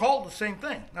 And we're called the same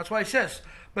thing. That's why he says,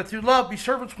 but through love be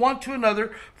servants one to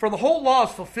another, for the whole law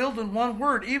is fulfilled in one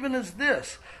word, even as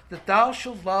this, that thou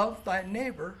shalt love thy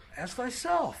neighbor as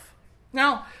thyself.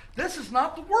 Now, this is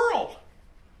not the world.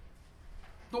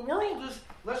 The world is,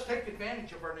 let's take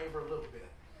advantage of our neighbor a little bit.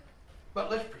 But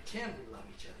let's pretend we love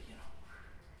each other,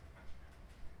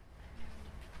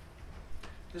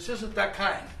 This isn't that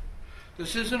kind.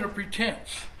 This isn't a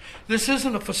pretense. This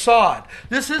isn't a facade.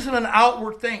 This isn't an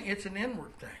outward thing. It's an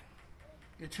inward thing.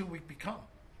 It's who we become.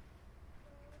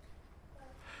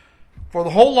 For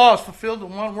the whole law is fulfilled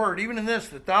in one word, even in this,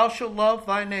 that thou shalt love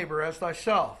thy neighbor as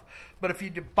thyself. But if you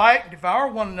devour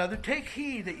one another, take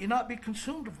heed that ye not be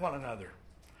consumed of one another.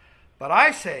 But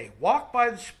I say, walk by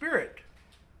the Spirit.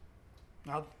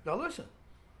 Now listen.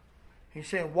 He's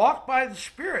saying, walk by the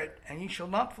Spirit, and ye shall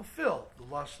not fulfill the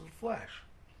lust of the flesh.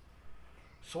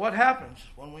 So what happens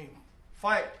when we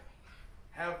fight,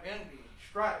 have envy,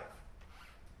 strife,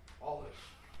 all this?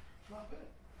 It's not good.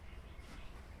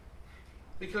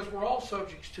 Because we're all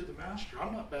subjects to the Master.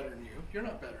 I'm not better than you. You're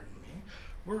not better than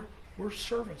me. We're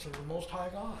servants of the Most High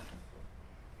God.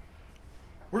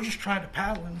 We're just trying to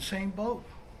paddle in the same boat.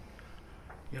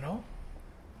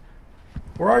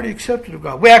 We're already accepted of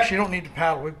God. We actually don't need to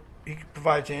paddle. He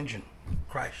provides the engine,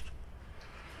 Christ.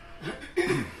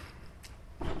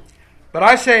 But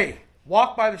I say,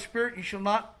 Walk by the Spirit, you shall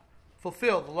not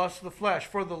fulfill the lust of the flesh.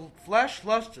 For the flesh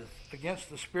lusteth against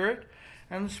the Spirit,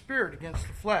 and the Spirit against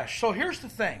the flesh. So here's the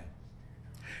thing.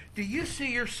 Do you see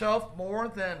yourself more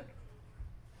than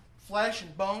flesh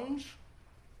and bones?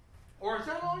 Or is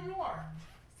that all you are?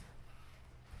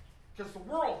 Because the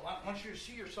world wants you to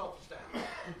see yourself as that.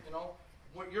 You know,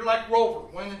 you're like Rover.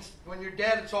 When you're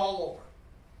dead, it's all over.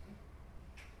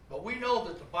 But we know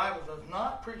that the Bible does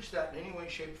not preach that in any way,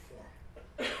 shape, or form.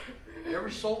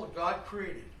 Every soul that God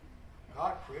created.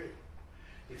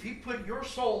 If He put your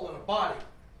soul in a body,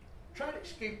 try to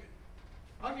escape it.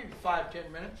 I'll give you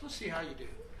 5-10 minutes. Let's see how you do.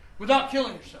 Without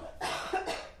killing yourself.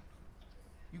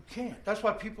 You can't. That's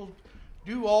why people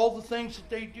do all the things that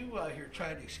they do out here,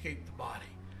 trying to escape the body.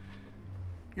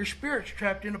 Your spirit's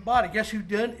trapped in a body. Guess who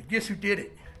did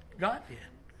it? God did.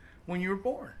 When you were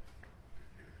born.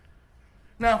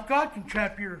 Now, if God can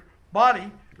trap your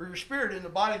body or your spirit in the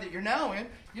body that you're now in,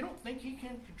 you don't think He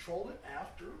can control it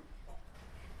after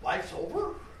life's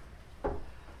over?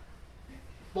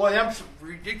 Boy, them some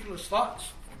ridiculous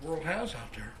thoughts the world has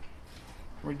out there.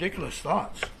 Ridiculous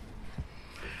thoughts.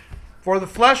 For the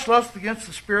flesh lusts against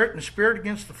the Spirit, and the Spirit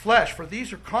against the flesh. For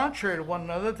these are contrary to one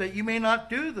another, that you may not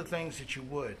do the things that you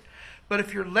would. But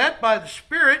if you're led by the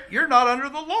Spirit, you're not under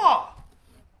the law.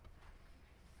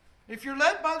 If you're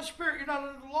led by the Spirit, you're not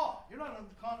under the law. You're not under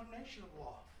the condemnation of the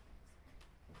law.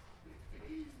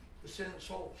 The sin of the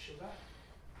soul shall die.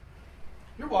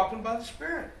 You're walking by the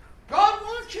Spirit. God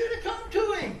wants you to come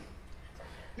to Him.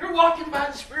 You're walking by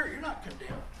the Spirit. You're not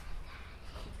condemned.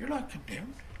 You're not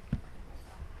condemned.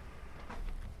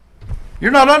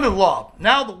 You're not under the law.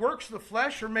 Now the works of the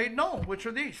flesh are made known, which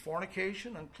are these: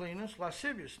 fornication, uncleanness,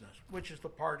 lasciviousness, which is the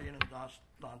partying and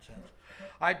nonsense.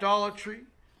 Idolatry,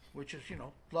 which is,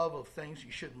 love of things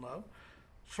you shouldn't love.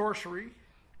 Sorcery,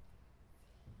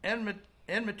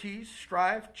 enmities,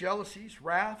 strife, jealousies,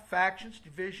 wrath, factions,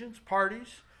 divisions,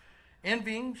 parties,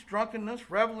 envyings,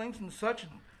 drunkenness, revelings, and such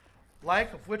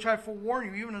like, of which I forewarn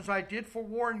you, even as I did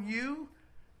forewarn you,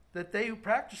 that they who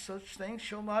practice such things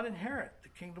shall not inherit the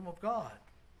kingdom of God.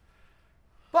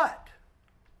 But,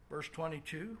 verse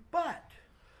 22, but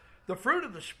the fruit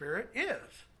of the Spirit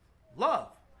is love.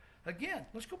 Again,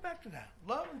 let's go back to that.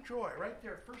 Love and joy, right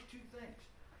there, first two things.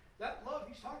 That love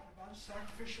he's talking about is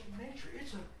sacrificial in nature.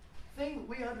 It's a thing that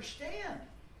we understand.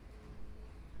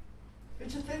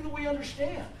 It's a thing that we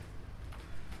understand.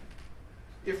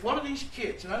 If one of these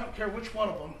kids, and I don't care which one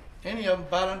of them, any of them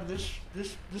about under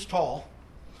this tall,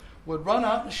 would run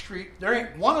out in the street, there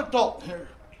ain't one adult here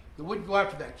that wouldn't go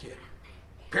after that kid.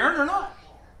 Parent or not.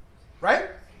 Right?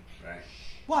 Right.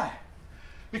 Why?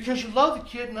 Because you love the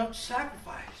kid enough to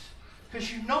sacrifice.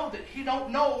 Because you know that he don't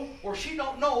know, or she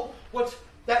don't know, what's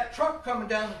that truck coming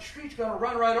down the street's going to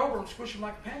run right over them, squish them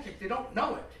like a pancake. They don't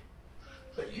know it.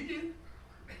 But you do.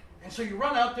 And so you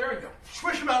run out there and you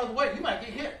swish them out of the way. You might get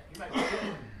hit.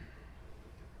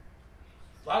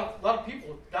 A lot of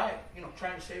people die,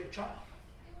 trying to save a child.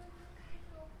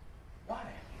 Why?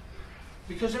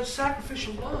 Because that's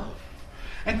sacrificial love.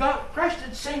 And Christ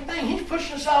did the same thing. He's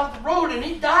pushing us out of the road and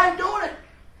He died doing it.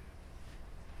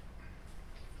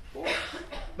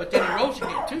 But then He rose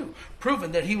again too,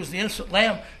 proving that He was the innocent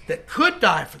lamb that could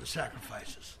die for the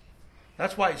sacrifices.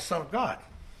 That's why He's the Son of God.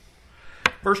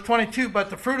 Verse 22, but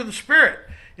the fruit of the Spirit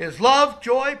is love,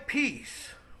 joy,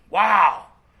 peace. Wow.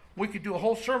 We could do a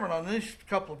whole sermon on these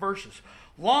couple of verses.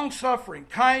 Long-suffering,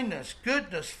 kindness,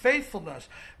 goodness, faithfulness,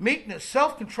 meekness,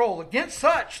 self-control. Against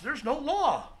such, there's no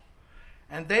law.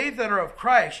 And they that are of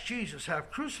Christ Jesus have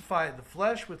crucified the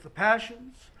flesh with the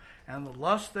passions and the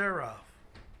lust thereof.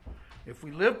 If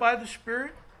we live by the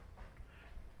Spirit,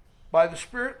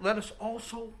 let us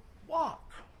also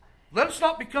walk. Let us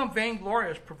not become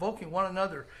vainglorious, provoking one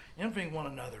another, envying one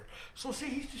another. So see,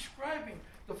 he's describing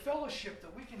the fellowship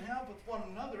that we can have with one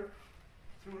another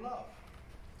through love.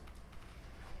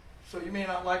 So you may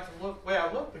not like the way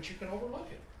I look, but you can overlook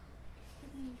it.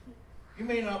 You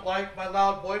may not like my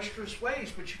loud, boisterous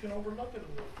ways, but you can overlook it a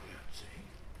little bit, see?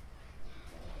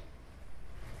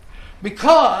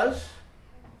 Because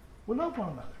we love one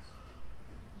another.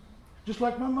 Just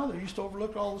like my mother used to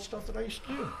overlook all the stuff that I used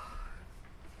to do.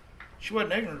 She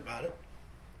wasn't ignorant about it.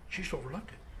 She just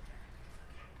overlooked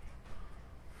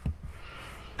it.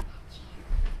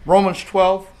 Romans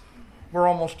 12. We're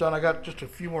almost done. I got just a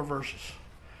few more verses.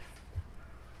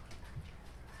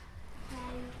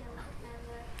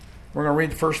 We're going to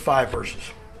read the first 5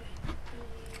 verses.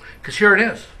 Because here it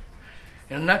is,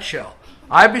 in a nutshell.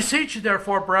 I beseech you,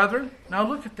 therefore, brethren. Now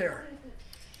look at there.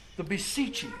 The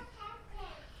beseeching.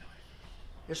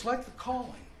 It's like the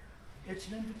calling. It's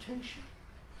an invitation.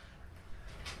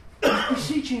 He's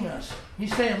beseeching us.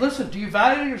 He's saying, listen, do you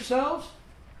value yourselves?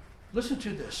 Listen to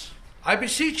this. I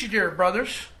beseech you, dear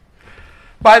brothers,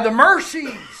 by the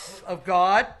mercies of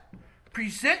God,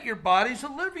 present your bodies a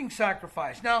living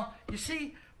sacrifice. Now, you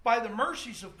see, by the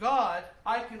mercies of God,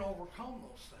 I can overcome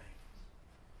those things.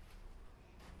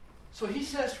 So he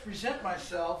says to present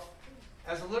myself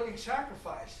as a living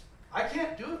sacrifice. I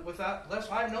can't do it unless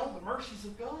I know the mercies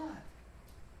of God.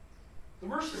 The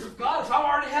mercies of God is I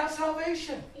already have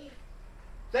salvation.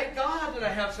 Thank God that I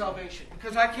have salvation,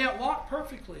 because I can't walk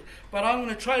perfectly. But I'm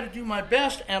going to try to do my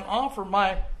best and offer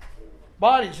my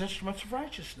bodies instruments of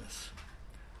righteousness.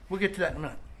 We'll get to that in a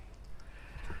minute.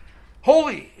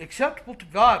 Holy, acceptable to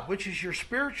God, which is your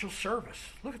spiritual service.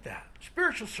 Look at that.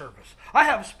 Spiritual service. I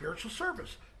have a spiritual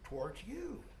service towards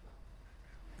you.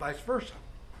 Vice versa.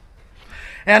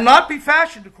 And not be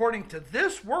fashioned according to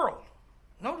this world.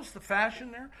 Notice the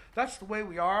fashion there? That's the way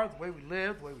we are, the way we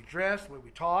live, the way we dress, the way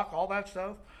we talk, all that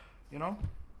stuff, you know.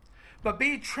 But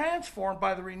be transformed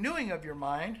by the renewing of your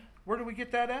mind. Where do we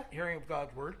get that at? Hearing of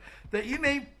God's word. That you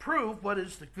may prove what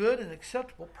is the good and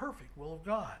acceptable, perfect will of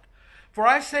God. For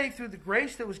I say through the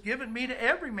grace that was given me to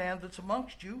every man that's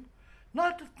amongst you,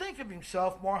 not to think of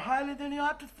himself more highly than he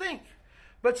ought to think,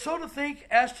 but so to think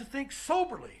as to think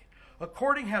soberly,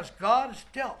 according as God has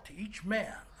dealt to each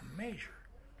man a measure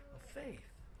of faith.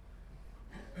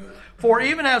 For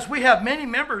even as we have many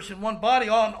members in one body,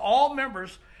 all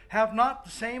members have not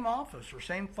the same office or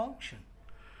same function.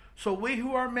 So we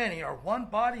who are many are one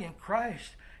body in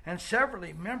Christ, and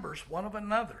severally members one of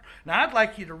another. Now I'd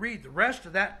like you to read the rest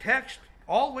of that text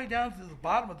all the way down to the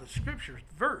bottom of the scripture,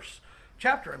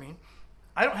 chapter.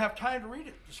 I don't have time to read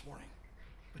it this morning,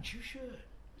 but you should.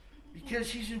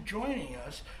 Because he's enjoining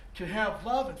us to have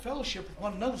love and fellowship with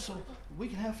one another so we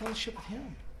can have fellowship with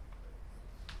him.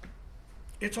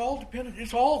 It's all dependent.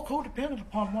 It's all codependent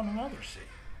upon one another, see.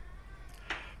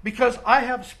 Because I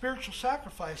have spiritual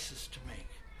sacrifices to make.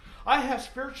 I have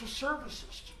spiritual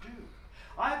services to do.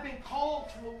 I've been called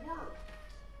to a work.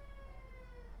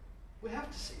 We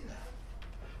have to see that.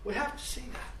 We have to see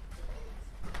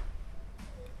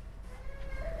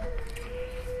that.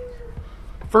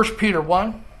 1 Peter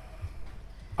 1.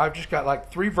 I've just got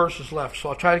like 3 verses left, so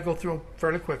I'll try to go through them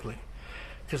fairly quickly.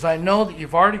 Because I know that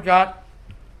you've already got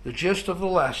the gist of the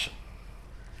lesson.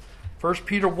 1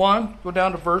 Peter 1, go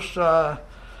down to verse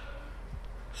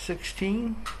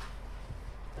 16.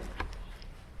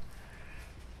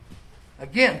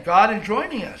 Again, God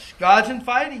enjoining us. God's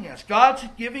inviting us. God's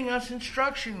giving us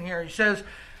instruction here. He says,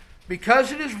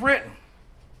 because it is written,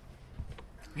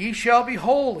 ye shall be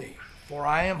holy, for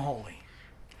I am holy.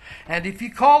 And if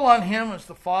you call on him as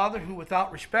the Father, who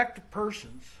without respect of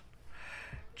persons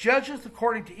judgeth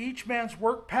according to each man's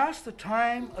work, pass the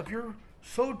time of your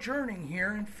sojourning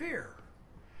here in fear.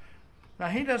 Now,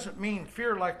 he doesn't mean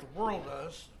fear like the world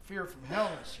does, fear from hell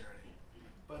necessarily,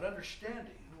 but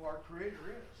understanding who our Creator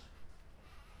is.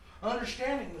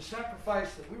 Understanding the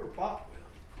sacrifice that we were bought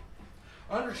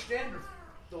with. Understanding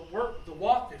the work, the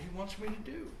walk that he wants me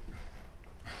to do.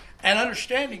 And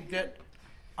understanding that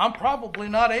I'm probably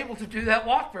not able to do that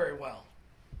walk very well.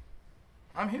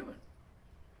 I'm human.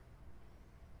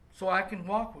 So I can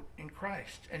walk in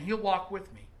Christ, and he'll walk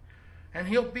with me, and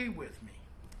he'll be with me.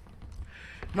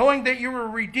 Knowing that you were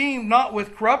redeemed not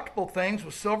with corruptible things,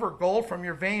 with silver or gold from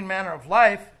your vain manner of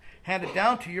life, handed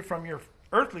down to you from your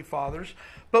earthly fathers,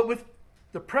 but with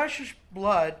the precious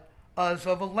blood as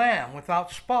of a lamb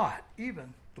without spot,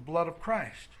 even the blood of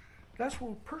Christ. That's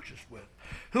what we're purchased with.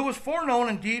 Who was foreknown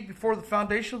indeed before the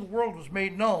foundation of the world was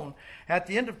made known at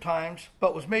the end of times,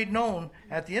 but was made known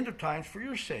at the end of times for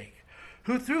your sake.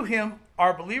 Who through him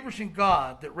are believers in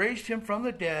God, that raised him from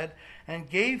the dead and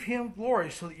gave him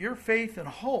glory, so that your faith and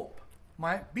hope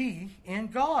might be in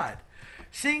God.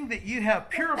 Seeing that you have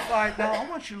purified. Now I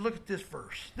want you to look at this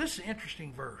verse. This is an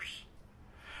interesting verse,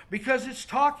 because it's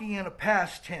talking in a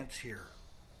past tense here.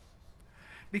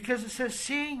 Because it says,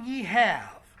 seeing ye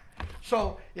have.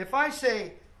 So if I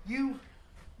say you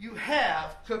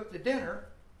have cooked the dinner,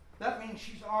 that means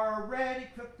she's already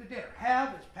cooked the dinner.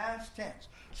 Have is past tense.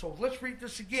 So let's read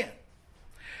this again.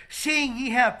 Seeing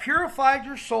ye have purified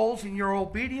your souls in your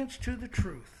obedience to the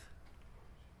truth.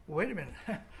 Well, wait a minute.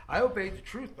 I obeyed the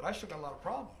truth, but I still got a lot of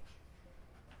problems.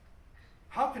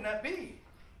 How can that be?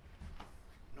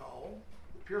 No,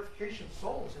 the purification of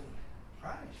soul is in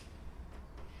Christ.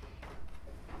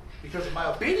 Because of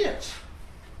my obedience.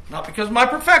 Not because of my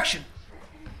perfection.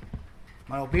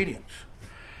 My obedience.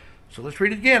 So let's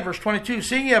read it again. Verse 22.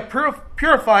 Seeing ye have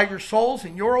purified your souls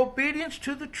in your obedience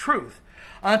to the truth,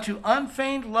 unto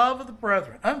unfeigned love of the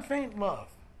brethren. Unfeigned love.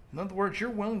 In other words, you're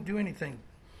willing to do anything.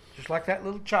 Just like that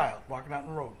little child walking out in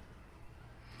the road.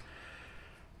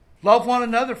 Love one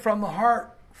another from the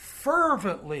heart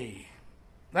fervently.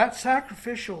 That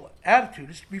sacrificial attitude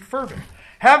is to be fervent.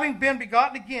 Having been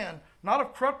begotten again, not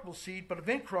of corruptible seed, but of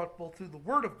incorruptible, through the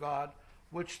word of God,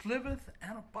 which liveth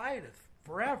and abideth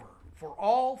forever. For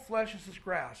all flesh is as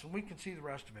grass. And we can see the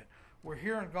rest of it. We're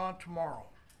here and gone tomorrow.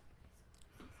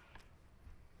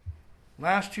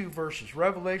 Last two verses.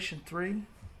 Revelation 3.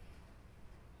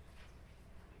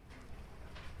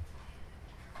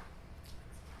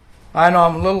 I know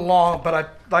I'm a little long, but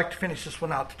I'd like to finish this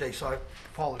one out today, so I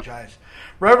apologize.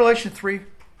 Revelation 3,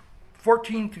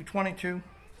 14 through 22.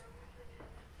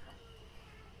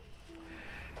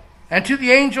 And to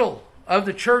the angel of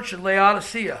the church at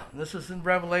Laodicea, this is in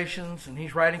Revelations, and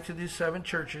he's writing to these 7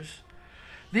 churches.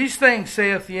 These things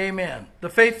saith the Amen, the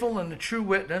faithful and the true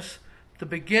witness, the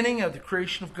beginning of the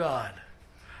creation of God.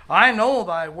 I know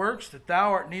thy works, that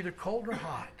thou art neither cold nor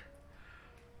hot.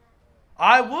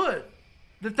 I would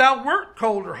that thou wert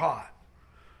cold or hot.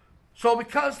 So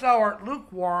because thou art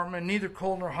lukewarm and neither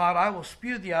cold nor hot, I will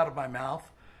spew thee out of my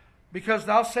mouth. Because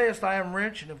thou sayest, I am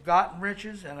rich, and have gotten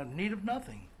riches, and have need of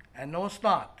nothing, and knowest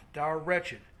not that thou art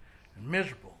wretched, and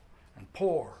miserable, and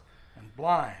poor, and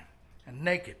blind, and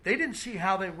naked. They didn't see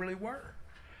how they really were.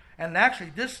 And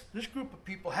actually, this group of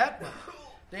people had money.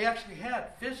 They actually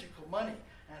had physical money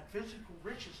and physical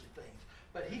riches and things.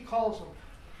 But he calls them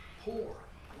poor,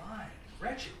 blind,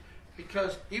 wretched.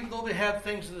 Because even though they had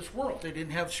things of this world, they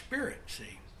didn't have spirit,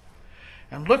 see.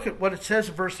 And look at what it says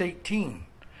in verse 18.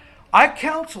 I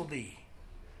counsel thee.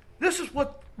 This is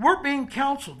what we're being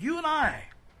counseled, you and I,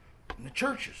 in the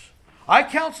churches. I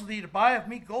counsel thee to buy of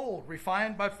me gold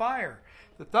refined by fire,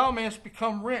 that thou mayest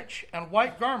become rich, and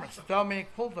white garments, that thou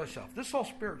mayest clothe thyself. This is all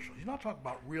spiritual. He's not talking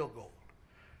about real gold.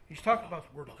 He's talking about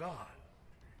the Word of God.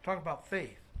 He's talking about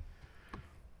faith.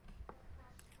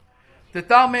 That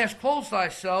thou mayest clothe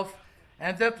thyself,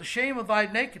 and that the shame of thy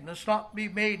nakedness not be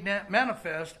made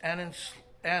manifest,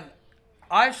 and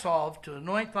eye salve to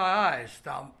anoint thy eyes,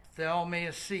 thou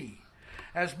mayest see.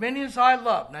 As many as I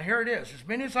love, now here it is, as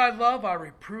many as I love, I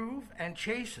reprove and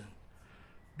chasten.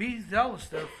 Be zealous,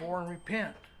 therefore, and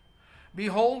repent.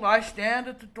 Behold, I stand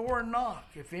at the door and knock.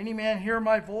 If any man hear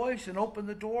my voice and open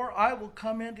the door, I will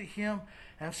come into him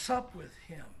and sup with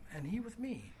him, and he with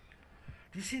me.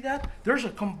 Do you see that? There's a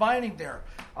combining there.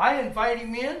 I invite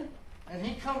him in, and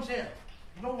he comes in.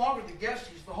 He's no longer the guest,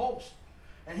 he's the host.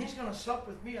 And he's going to sup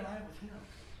with me and I with him.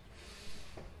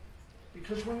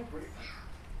 Because we're in agreement.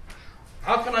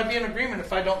 How can I be in agreement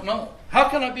if I don't know? How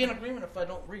can I be in agreement if I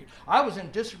don't read? I was in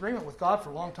disagreement with God for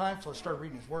a long time, so I started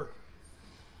reading His Word.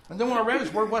 And then when I read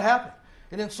His Word, what happened?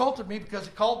 It insulted me because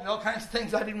it called me all kinds of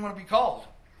things I didn't want to be called.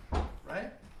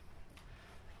 Right?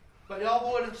 But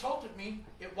although it insulted me,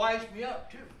 it wised me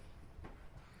up too.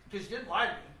 Because He didn't lie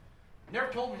to me.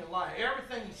 Never told me to lie.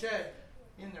 Everything He said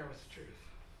in there was the truth.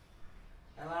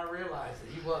 And I realized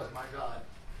that He was my God.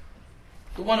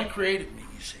 The one that created me,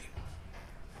 you see.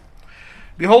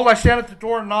 Behold, I stand at the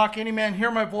door and knock. Any man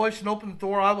hear my voice and open the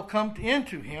door, I will come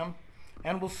into him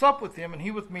and will sup with him and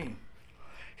he with me.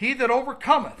 He that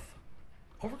overcometh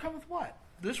what?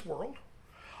 This world.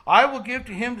 I will give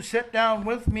to him to sit down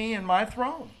with me in my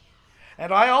throne.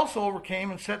 And I also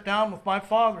overcame and sat down with my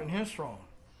Father in his throne.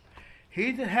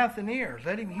 He that hath an ear,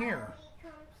 let him hear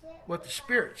what the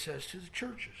Spirit says to the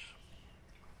churches.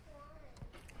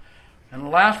 And the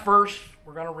last verse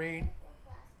we're going to read,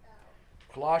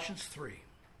 Colossians 3.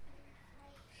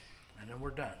 And then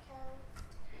we're done.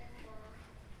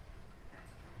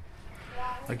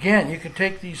 Again, you can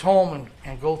take these home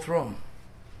and go through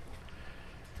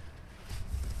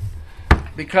them.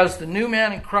 Because the new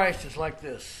man in Christ is like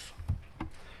this.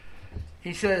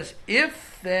 He says,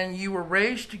 if then you were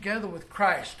raised together with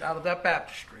Christ out of that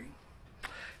baptistry,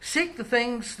 seek the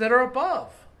things that are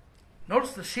above.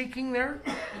 Notice the seeking there.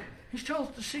 He's telling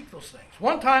us to seek those things.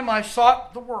 One time I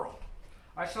sought the world.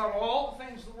 I sought all the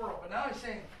things of the world. But now he's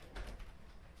saying,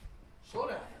 slow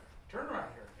down here. Turn around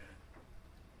here again.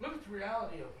 Look at the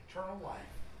reality of eternal life.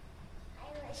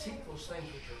 And seek those things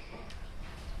which are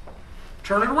above.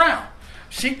 Turn it around.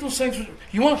 Seek those things.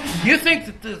 You think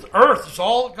that the earth is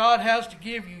all that God has to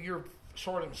give you, you're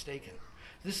sort of mistaken.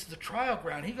 This is the trial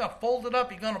ground. He's going to fold it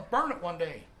up. He's going to burn it one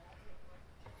day.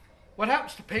 What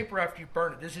happens to paper after you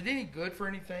burn it? Is it any good for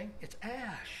anything? It's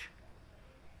ash.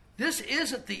 This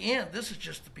isn't the end. This is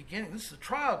just the beginning. This is the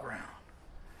trial ground.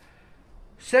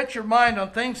 Set your mind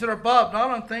on things that are above, not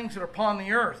on things that are upon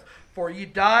the earth. For ye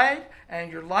died,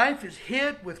 and your life is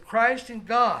hid with Christ in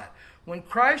God. When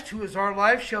Christ, who is our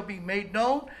life, shall be made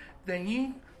known,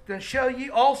 then shall ye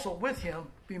also with him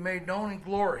be made known in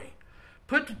glory.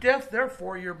 Put to death,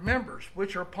 therefore, your members,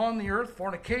 which are upon the earth,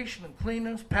 fornication,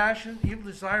 uncleanness, passion, evil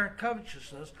desire, and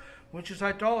covetousness, which is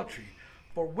idolatry.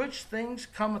 For which things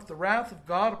cometh the wrath of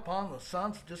God upon the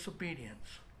sons of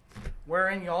disobedience,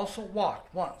 wherein you also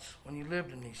walked once, when you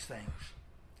lived in these things.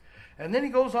 And then he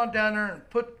goes on down there and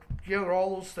put together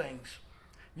all those things.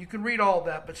 You can read all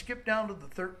that, but skip down to the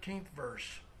 13th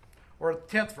verse, or the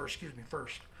 10th verse,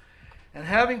 first. And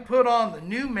having put on the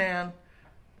new man,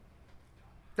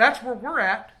 that's where we're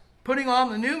at, putting on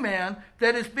the new man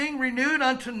that is being renewed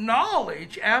unto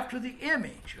knowledge after the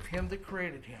image of him that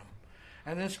created him.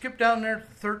 And then skip down there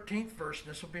to the 13th verse, and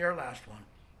this will be our last one.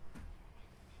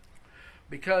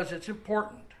 Because it's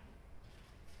important.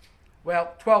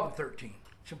 Well, 12 and 13.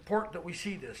 It's important that we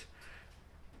see this.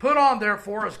 Put on,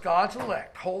 therefore, as God's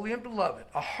elect, holy and beloved,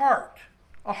 a heart.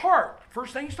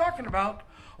 First thing he's talking about.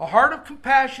 A heart of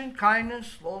compassion,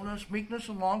 kindness, slowness, meekness,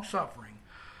 and long-suffering.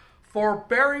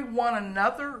 Forbearing one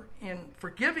another in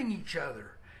forgiving each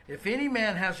other. If any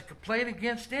man has a complaint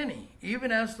against any,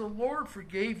 even as the Lord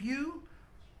forgave you,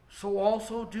 so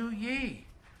also do ye.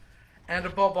 And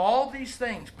above all these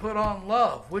things put on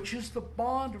love, which is the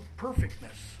bond of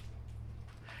perfectness.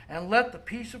 And let the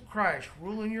peace of Christ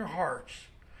rule in your hearts,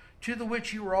 to the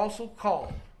which you were also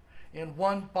called in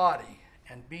one body,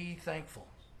 and be ye thankful.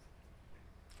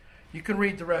 You can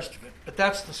read the rest of it, but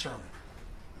that's the sermon.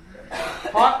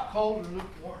 Hot, cold, or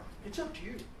lukewarm. It's up to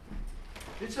you.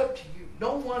 It's up to you.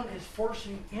 No one is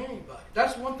forcing anybody.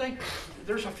 That's one thing.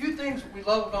 There's a few things that we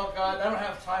love about God. I don't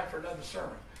have time for another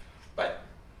sermon. But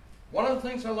one of the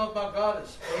things I love about God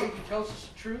is, A, he tells us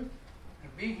the truth,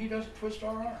 and B, he doesn't twist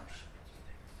our arms.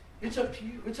 It's up to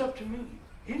you. It's up to me.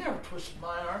 He never twisted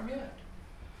my arm yet.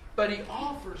 But he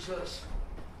offers us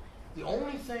the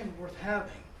only thing worth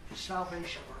having is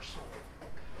salvation of our soul.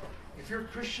 If you're a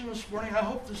Christian this morning, I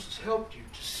hope this has helped you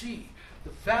to see the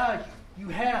value you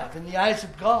have in the eyes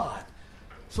of God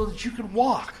so that you can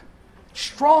walk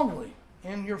strongly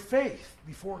in your faith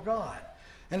before God.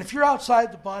 And if you're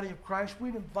outside the body of Christ,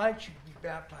 we'd invite you to be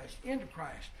baptized into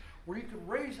Christ, where you can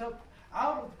raise up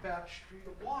out of the baptistry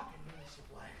to walk in newness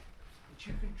of life, that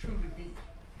you can truly be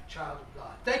a child of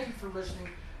God. Thank you for listening.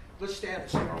 Let's stand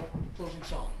and sing our closing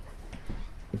song.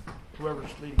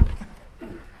 Whoever's leading.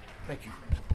 Thank you.